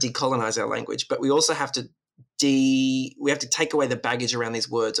to decolonize our language, but we also have to take away the baggage around these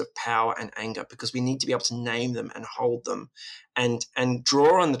words of power and anger, because we need to be able to name them and hold them, and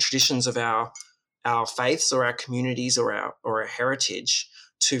draw on the traditions of our faiths or our communities or our heritage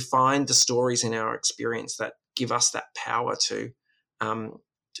to find the stories in our experience that give us that power to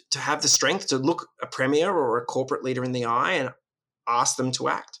have the strength to look a premier or a corporate leader in the eye and ask them to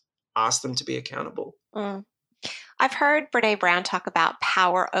act, ask them to be accountable. I've heard Brené Brown talk about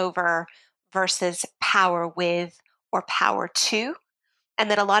power over versus power with or power to, and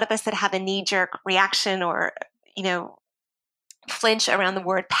that a lot of us that have a knee-jerk reaction or, flinch around the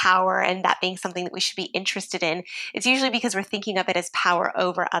word power and that being something that we should be interested in, it's usually because we're thinking of it as power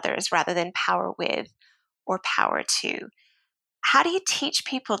over others rather than power with or power to. How do you teach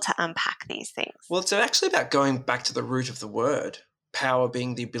people to unpack these things? Well, it's actually about going back to the root of the word, power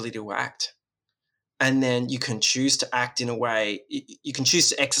being the ability to act. And then you can choose to act in a way, you can choose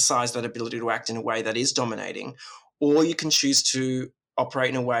to exercise that ability to act in a way that is dominating, or you can choose to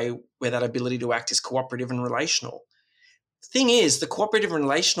operate in a way where that ability to act is cooperative and relational. The thing is, the cooperative and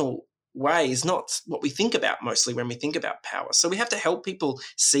relational way is not what we think about mostly when we think about power. So we have to help people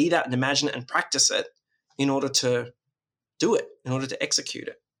see that and imagine it and practice it in order to do it, in order to execute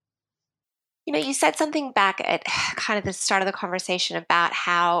it. You said something back at kind of the start of the conversation about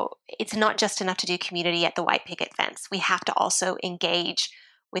how it's not just enough to do community at the white picket fence. We have to also engage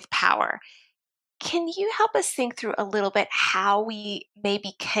with power. Can you help us think through a little bit how we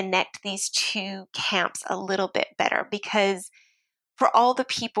maybe connect these two camps a little bit better? Because for all the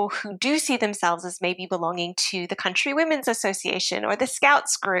people who do see themselves as maybe belonging to the Country Women's Association or the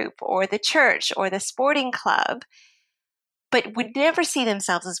Scouts group or the church or the sporting club, but would never see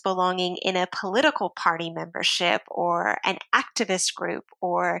themselves as belonging in a political party membership or an activist group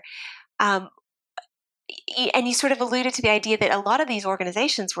or and you sort of alluded to the idea that a lot of these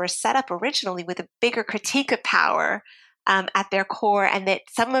organizations were set up originally with a bigger critique of power at their core, and that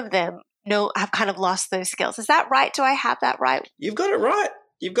some of them have kind of lost those skills. Is that right? Do I have that right? You've got it right.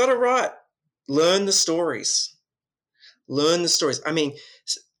 You've got it right. Learn the stories. Learn the stories. I mean,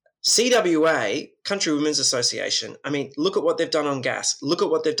 CWA, Country Women's Association, I mean, look at what they've done on gas. Look at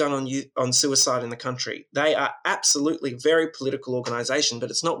what they've done on suicide in the country. They are absolutely very political organisation,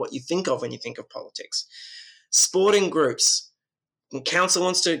 but it's not what you think of when you think of politics. Sporting groups. Council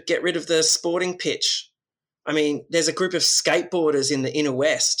wants to get rid of the sporting pitch. I mean, there's a group of skateboarders in the inner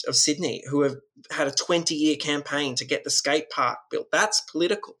west of Sydney who have had a 20-year campaign to get the skate park built. That's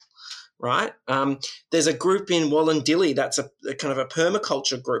political, right? There's a group in Wallandilly that's a kind of a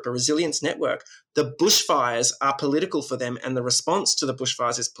permaculture group, a resilience network. The bushfires are political for them, and the response to the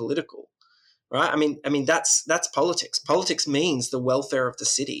bushfires is political, right? I mean that's politics. Politics means the welfare of the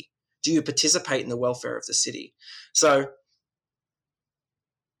city. Do you participate in the welfare of the city? So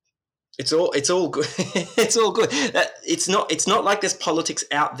it's all good. It's all good. It's not like there's politics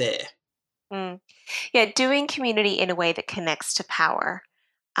out there. Yeah, doing community in a way that connects to power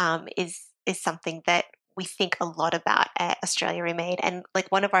is something that we think a lot about at Australia Remade. And like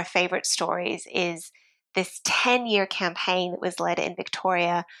one of our favorite stories is this 10-year campaign that was led in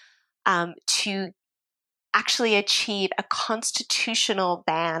Victoria to actually achieve a constitutional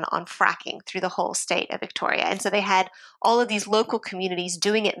ban on fracking through the whole state of Victoria. And so they had all of these local communities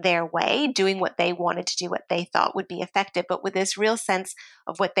doing it their way, doing what they wanted to do, what they thought would be effective, but with this real sense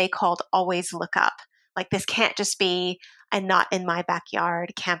of what they called always look up. Like this can't just be a not in my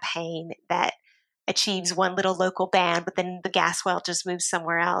backyard campaign that achieves one little local ban, but then the gas well just moves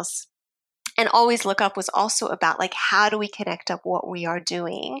somewhere else. And always look up was also about like, how do we connect up what we are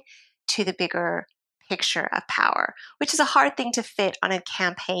doing to the bigger picture of power, which is a hard thing to fit on a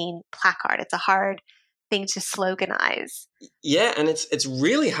campaign placard. It's a hard thing to sloganize. Yeah, and it's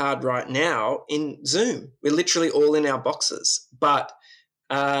really hard right now in Zoom. We're literally all in our boxes. But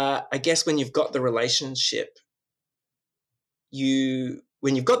I guess when you've got the relationship,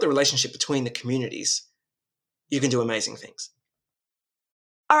 when you've got the relationship between the communities, you can do amazing things.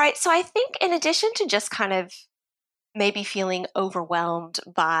 All right, so I think in addition to just kind of maybe feeling overwhelmed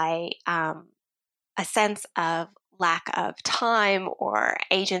by a sense of lack of time or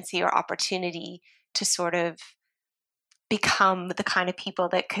agency or opportunity to sort of become the kind of people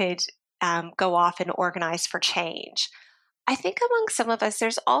that could go off and organize for change. I think among some of us,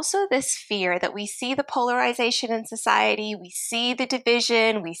 there's also this fear that we see the polarization in society, we see the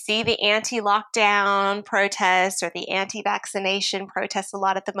division, we see the anti-lockdown protests or the anti-vaccination protests a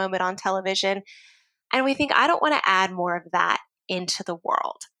lot at the moment on television, and we think, I don't want to add more of that into the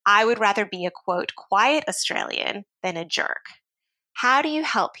world. I would rather be a, quote, quiet Australian than a jerk. How do you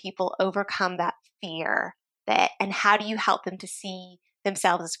help people overcome that fear and how do you help them to see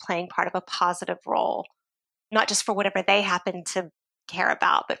themselves as playing part of a positive role, not just for whatever they happen to care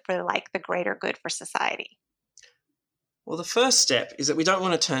about, but for like the greater good for society? Well, the first step is that we don't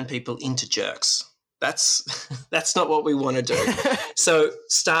want to turn people into jerks. That's not what we want to do. So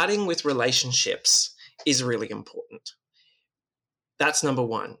starting with relationships is really important. That's number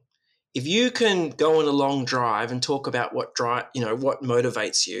one. If you can go on a long drive and talk about what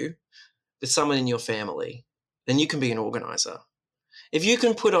motivates you with someone in your family, then you can be an organizer. If you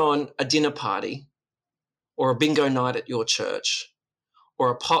can put on a dinner party or a bingo night at your church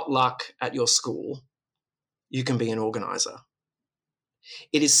or a potluck at your school, you can be an organizer.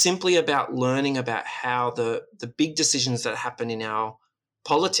 It is simply about learning about how the big decisions that happen in our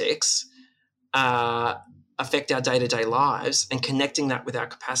politics affect our day-to-day lives and connecting that with our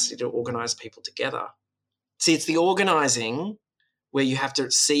capacity to organize people together. See, it's the organizing where you have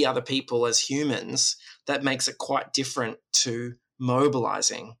to see other people as humans that makes it quite different to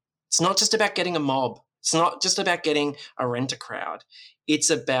mobilizing. It's not just about getting a mob. It's not just about getting a rent-a-crowd.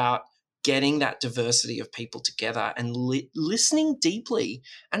 It's about getting that diversity of people together and listening deeply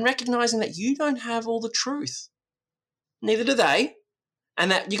and recognizing that you don't have all the truth. Neither do they. And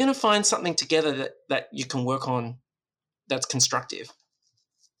that you're going to find something together that you can work on that's constructive.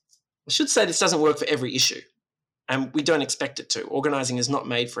 I should say this doesn't work for every issue, and we don't expect it to. Organising is not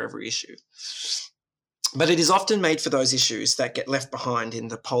made for every issue. But it is often made for those issues that get left behind in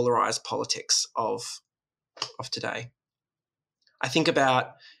the polarised politics of today. I think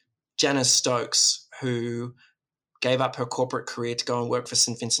about Janice Stokes, who gave up her corporate career to go and work for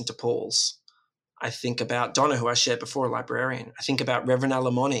St Vincent de Paul's. I think about Donna, who I shared before, a librarian. I think about Reverend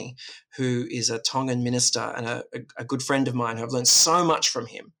Alamoni, who is a Tongan minister and a good friend of mine who I've learned so much from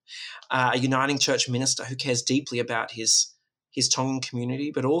him, a Uniting Church minister who cares deeply about his Tongan community,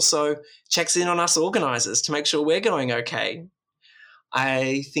 but also checks in on us organisers to make sure we're going okay.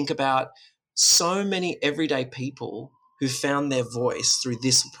 I think about so many everyday people who found their voice through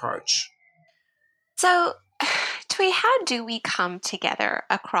this approach. So, Tui, how do we come together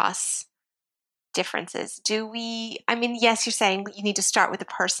across differences? Yes, you're saying you need to start with the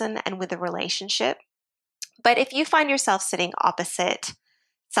person and with the relationship. But if you find yourself sitting opposite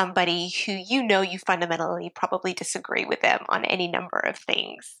somebody who you fundamentally probably disagree with them on any number of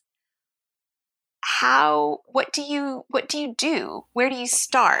things, what do you do? Where do you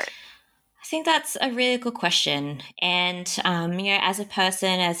start? I think that's a really good question. And as a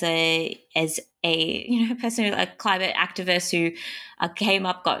person, as a person, a climate activist who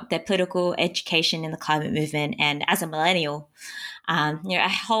got their political education in the climate movement, and as a millennial, I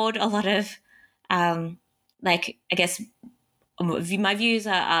hold a lot of I guess my views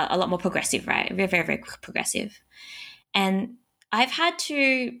are a lot more progressive, right? Very, very, very progressive. And I've had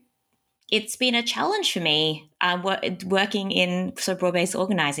to, it's been a challenge for me working in sort of broad-based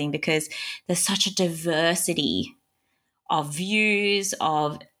organizing, because there's such a diversity of views,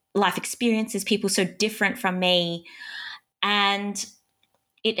 of life experiences, people so different from me. And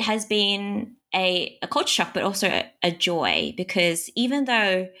it has been a culture shock, but also a joy, because even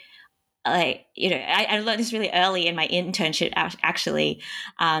though I learned this really early in my internship, actually,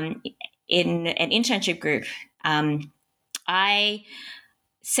 in an internship group. I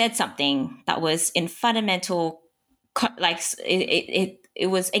said something that was in fundamental, it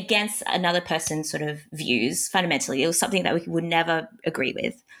was against another person's sort of views. Fundamentally, it was something that we would never agree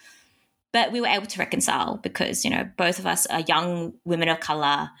with, but we were able to reconcile, because both of us are young women of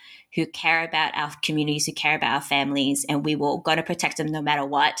color who care about our communities, who care about our families, and we were going to protect them no matter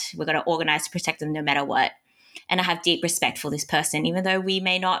what. We're going to organize to protect them no matter what. And I have deep respect for this person, even though we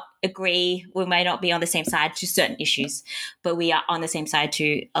may not agree, we may not be on the same side to certain issues, but we are on the same side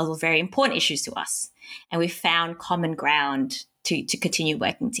to other very important issues to us. And we found common ground to continue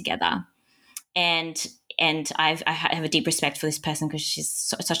working together. And I have a deep respect for this person, because she's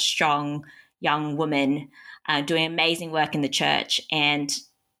such a strong young woman doing amazing work in the church. And,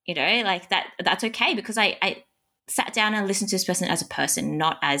 that's okay, because I sat down and listened to this person as a person,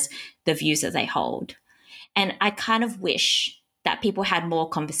 not as the views that they hold. And I kind of wish that people had more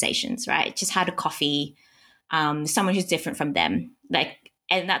conversations, right? Just had a coffee, someone who's different from them.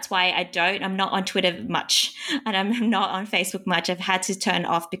 And that's why I'm not on Twitter much, and I'm not on Facebook much. I've had to turn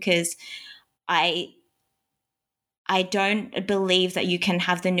off, because I don't believe that you can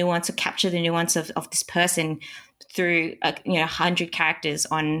have the nuance or capture the nuance of this person through 100 characters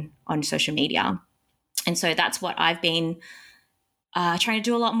on social media. And so that's what I've been trying to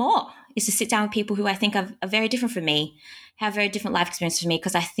do a lot more, is to sit down with people who I think are very different from me, have very different life experiences from me,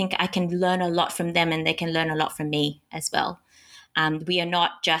 because I think I can learn a lot from them, and they can learn a lot from me as well. We are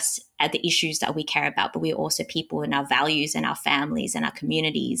not just at the issues that we care about, but we are also people in our values and our families and our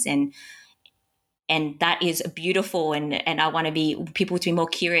communities, and that is beautiful. And I want people to be more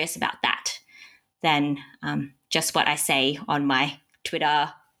curious about that than just what I say on my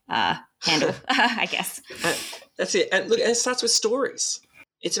Twitter handle, I guess. That's it. And look, and it starts with stories.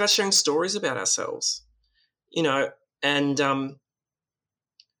 It's about sharing stories about ourselves, and I'm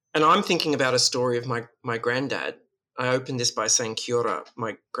thinking about a story of my granddad. I opened this by saying kia ora.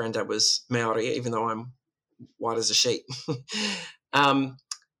 My granddad was Maori, even though I'm white as a sheet. One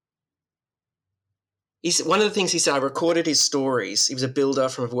of the things he said, I recorded his stories. He was a builder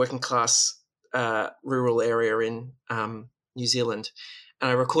from a working class rural area in New Zealand. And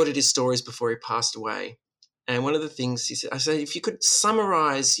I recorded his stories before he passed away. And one of the things he said, I said, if you could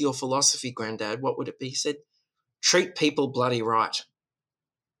summarize your philosophy, Granddad, what would it be? He said, treat people bloody right.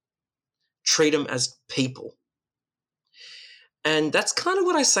 Treat them as people. And that's kind of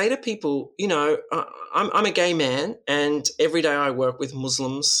what I say to people. I'm a gay man, and every day I work with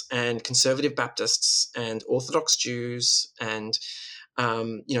Muslims and conservative Baptists and Orthodox Jews and,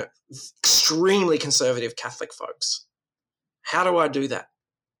 extremely conservative Catholic folks. How do I do that?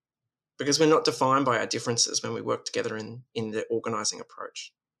 Because we're not defined by our differences when we work together in the organising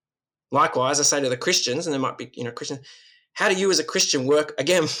approach. Likewise, I say to the Christians, and there might be, Christians, how do you as a Christian work,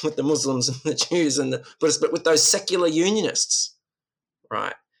 again, with the Muslims and the Jews and the Buddhists, but with those secular unionists,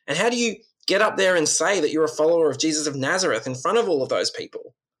 right? And how do you get up there and say that you're a follower of Jesus of Nazareth in front of all of those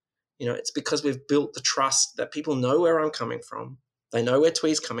people? It's because we've built the trust that people know where I'm coming from. They know where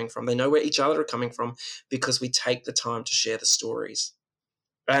Twee's coming from. They know where each other are coming from, because we take the time to share the stories.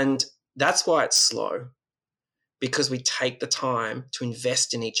 And that's why it's slow, because we take the time to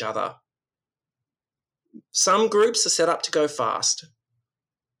invest in each other. Some groups are set up to go fast.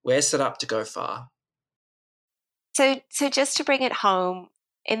 We're set up to go far. So just to bring it home,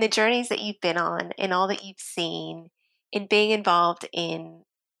 in the journeys that you've been on, in all that you've seen, in being involved in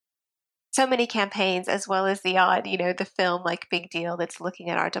so many campaigns, as well as the odd, the film like Big Deal that's looking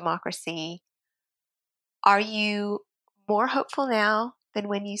at our democracy, are you more hopeful now than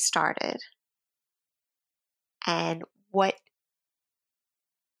when you started? And what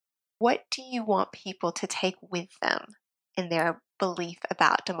do you want people to take with them in their belief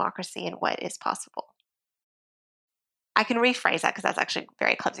about democracy and what is possible? I can rephrase that, because that's actually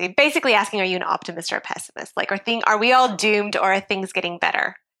very clumsy. Basically asking, are you an optimist or a pessimist? Are we all doomed, or are things getting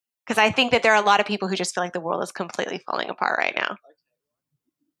better? Because I think that there are a lot of people who just feel like the world is completely falling apart right now.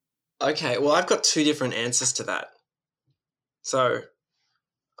 Okay, well, I've got two different answers to that. So,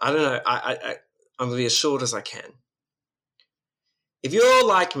 I don't know. I'm going to be as short as I can. If you're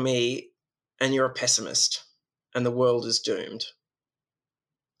like me and you're a pessimist and the world is doomed,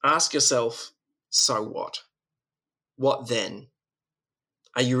 ask yourself, so what? What then?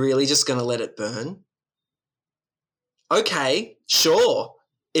 Are you really just going to let it burn? Okay, sure,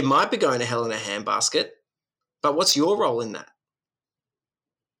 it might be going to hell in a handbasket, but what's your role in that?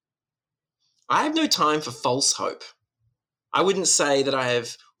 I have no time for false hope. I wouldn't say that I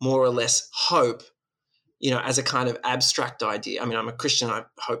have more or less hope, as a kind of abstract idea. I mean, I'm a Christian, I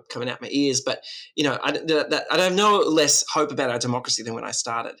hope coming out my ears, but, I have no less hope about our democracy than when I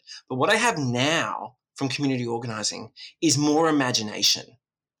started. But what I have now from community organising is more imagination,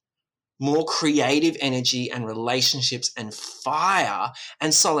 more creative energy and relationships and fire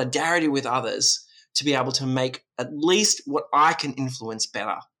and solidarity with others to be able to make at least what I can influence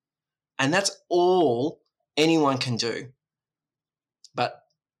better. And that's all anyone can do. But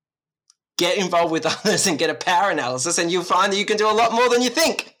get involved with others and get a power analysis, and you'll find that you can do a lot more than you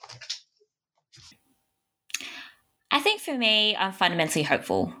think. I think for me, I'm fundamentally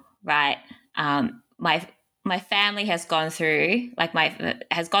hopeful, right? My family has gone through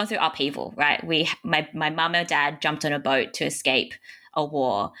upheaval, right? My mum and dad jumped on a boat to escape a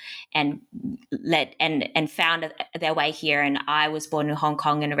war and found their way here, and I was born in Hong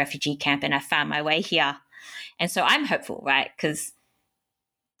Kong in a refugee camp, and I found my way here. And so I'm hopeful, right? Because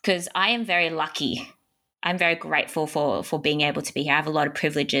I am very lucky. I'm very grateful for being able to be here. I have a lot of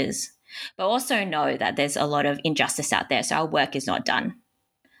privileges, but also know that there's a lot of injustice out there. So our work is not done.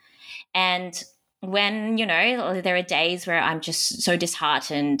 And when, there are days where I'm just so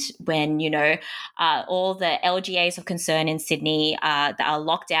disheartened when, all the LGAs of concern in Sydney that are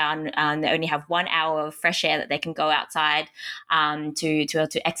locked down, they only have 1 hour of fresh air that they can go outside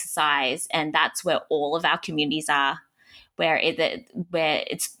to exercise. And that's where all of our communities are, where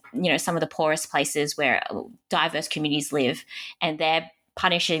it's, some of the poorest places where diverse communities live, and they're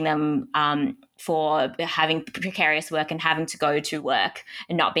punishing them for having precarious work and having to go to work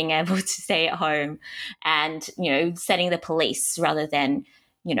and not being able to stay at home, and, setting the police rather than,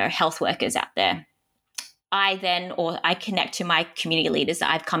 health workers out there. I connect to my community leaders that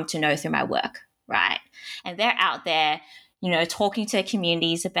I've come to know through my work, right? And they're out there, talking to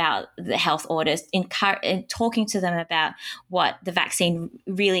communities about the health orders, and talking to them about what the vaccine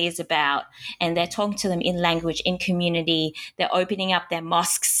really is about. And they're talking to them in language, in community. They're opening up their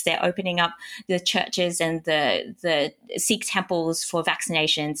mosques. They're opening up the churches and the Sikh temples for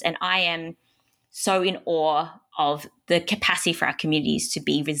vaccinations. And I am so in awe of the capacity for our communities to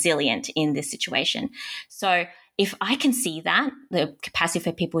be resilient in this situation. So if I can see that, the capacity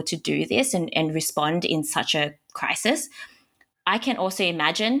for people to do this and respond in such a crisis, I can also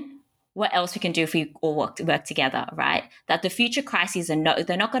imagine what else we can do if we all work together, right? That the future crises they're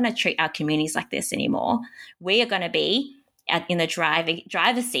not going to treat our communities like this anymore. We are going to be in the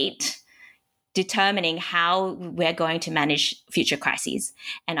driver's seat, determining how we're going to manage future crises.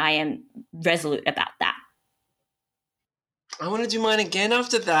 And I am resolute about that. I want to do mine again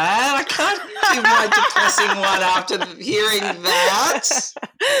after that. I can't do my depressing one after hearing that.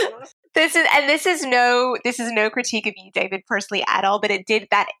 This is no critique of you, David, personally at all, but it did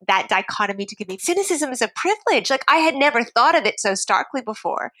that dichotomy to give me. Cynicism is a privilege. Like, I had never thought of it so starkly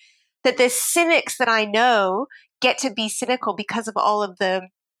before, that the cynics that I know get to be cynical because of all of the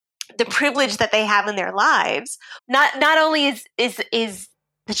privilege that they have in their lives. Not only is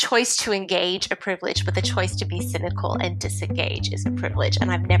the choice to engage a privilege, but the choice to be cynical and disengage is a privilege.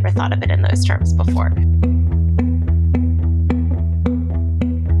 And I've never thought of it in those terms before.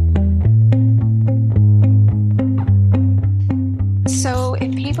 So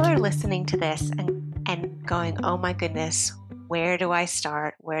if people are listening to this and going, oh my goodness, where do I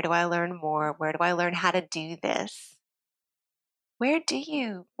start? Where do I learn more? Where do I learn how to do this?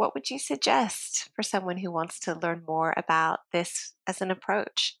 What would you suggest for someone who wants to learn more about this as an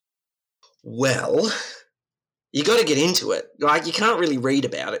approach? Well, you got to get into it. Like, you can't really read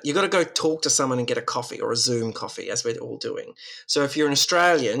about it. You got to go talk to someone and get a coffee, or a Zoom coffee, as we're all doing. So if you're an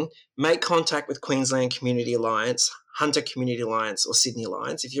Australian, make contact with Queensland Community Alliance, Hunter Community Alliance, or Sydney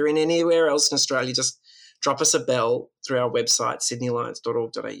Alliance. If you're in anywhere else in Australia, just drop us a bell through our website,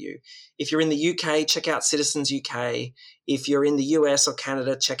 sydneyalliance.org.au. If you're in the UK, check out Citizens UK. If you're in the US or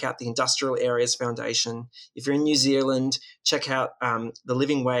Canada, check out the Industrial Areas Foundation. If you're in New Zealand, check out the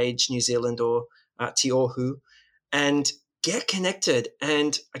Living Wage New Zealand, or Te Ohu, and get connected.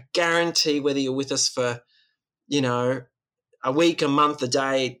 And I guarantee, whether you're with us for, a week, a month, a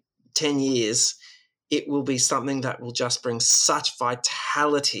day, 10 years, it will be something that will just bring such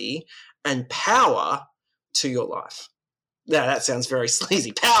vitality and power to your life. Now, that sounds very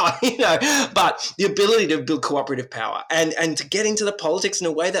sleazy, power, but the ability to build cooperative power and to get into the politics in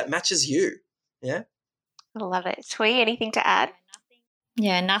a way that matches you. Yeah. I love it. Thuy, anything to add?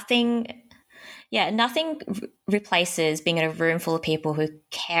 Nothing replaces being in a room full of people who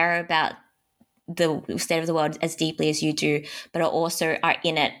care about the state of the world as deeply as you do, but also are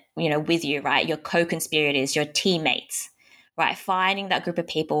in it, with you, right? Your co-conspirators, your teammates, right? Finding that group of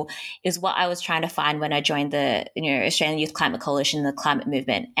people is what I was trying to find when I joined the Australian Youth Climate Coalition, the climate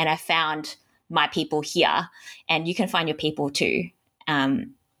movement, and I found my people here. And you can find your people too.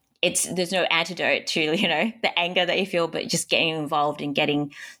 There's no antidote to the anger that you feel, but just getting involved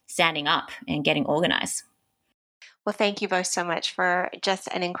and standing up and getting organized. Well, thank you both so much for just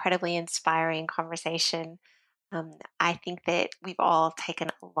an incredibly inspiring conversation. I think that we've all taken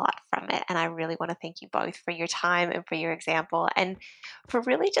a lot from it, and I really want to thank you both for your time and for your example and for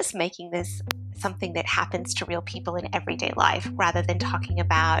really just making this something that happens to real people in everyday life rather than talking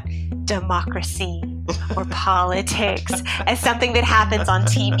about democracy or politics as something that happens on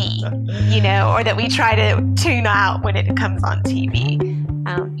TV, or that we try to tune out when it comes on TV.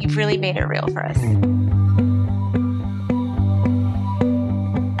 You've really made it real for us.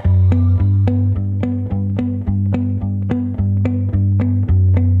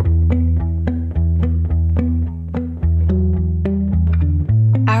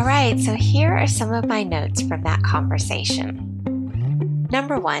 So here are some of my notes from that conversation.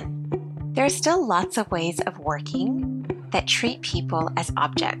 Number 1, there are still lots of ways of working that treat people as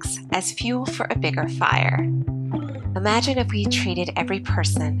objects, as fuel for a bigger fire. Imagine if we treated every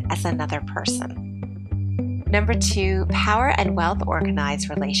person as another person. Number 2, power and wealth organize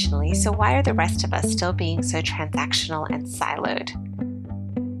relationally, so why are the rest of us still being so transactional and siloed?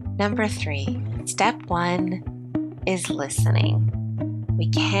 Number 3, step 1 is listening. We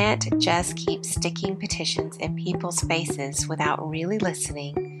can't just keep sticking petitions in people's faces without really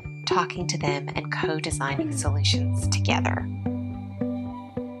listening, talking to them, and co-designing solutions together.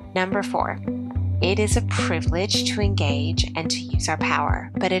 Number 4, it is a privilege to engage and to use our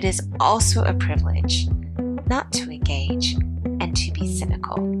power, but it is also a privilege not to engage and to be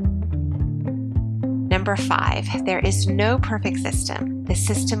cynical. Number 5, there is no perfect system. The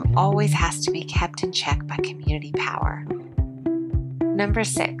system always has to be kept in check by community power. Number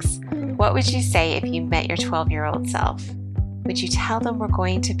 6, what would you say if you met your 12-year-old self? Would you tell them we're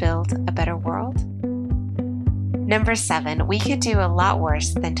going to build a better world? Number 7, we could do a lot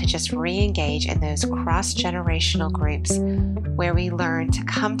worse than to just re-engage in those cross-generational groups where we learn to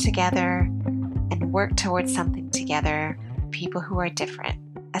come together and work towards something together, people who are different,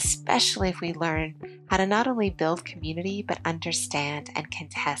 especially if we learn how to not only build community, but understand and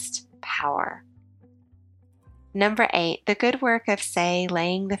contest power. Number 8, the good work of, say,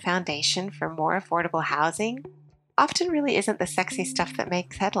 laying the foundation for more affordable housing often really isn't the sexy stuff that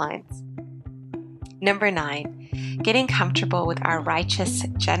makes headlines. Number 9, getting comfortable with our righteous,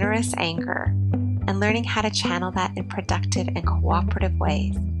 generous anger and learning how to channel that in productive and cooperative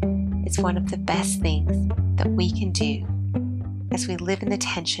ways is one of the best things that we can do as we live in the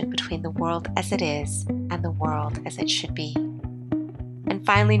tension between the world as it is and the world as it should be. And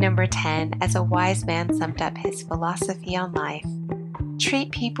finally, number 10, as a wise man summed up his philosophy on life,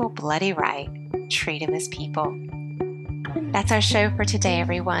 treat people bloody right, treat them as people. That's our show for today,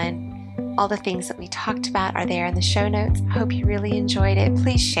 everyone. All the things that we talked about are there in the show notes. I hope you really enjoyed it.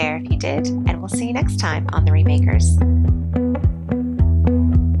 Please share if you did, and we'll see you next time on The Remakers.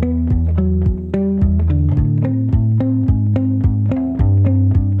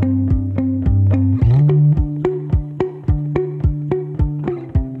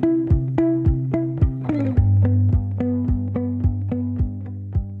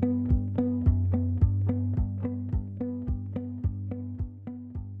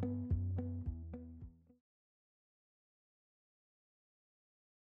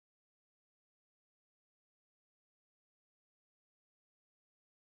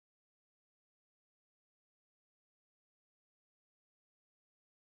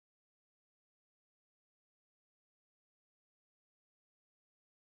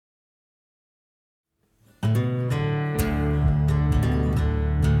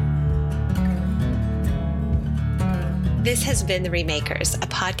 This has been The Remakers, a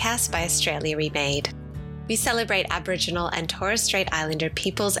podcast by Australia Remade. We celebrate Aboriginal and Torres Strait Islander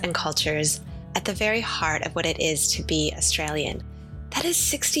peoples and cultures at the very heart of what it is to be Australian. That is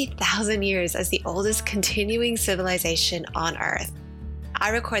 60,000 years as the oldest continuing civilization on Earth. I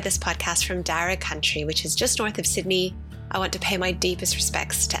record this podcast from Darra Country, which is just north of Sydney, I want to pay my deepest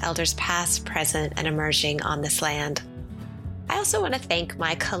respects to elders past, present, and emerging on this land. I also want to thank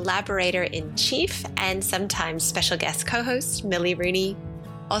my collaborator-in-chief and sometimes special guest co-host, Millie Rooney.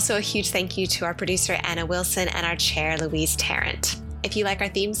 Also a huge thank you to our producer, Anna Wilson, and our chair, Louise Tarrant. If you like our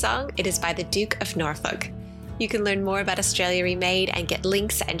theme song, it is by the Duke of Norfolk. You can learn more about Australia Remade and get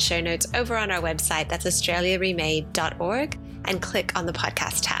links and show notes over on our website. That's australiaremade.org, and click on the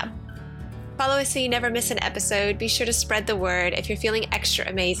podcast tab. Follow us so you never miss an episode. Be sure to spread the word. If you're feeling extra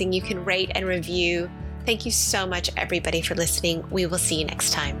amazing, you can rate and review. Thank you so much, everybody, for listening. We will see you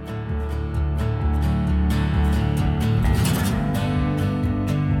next time.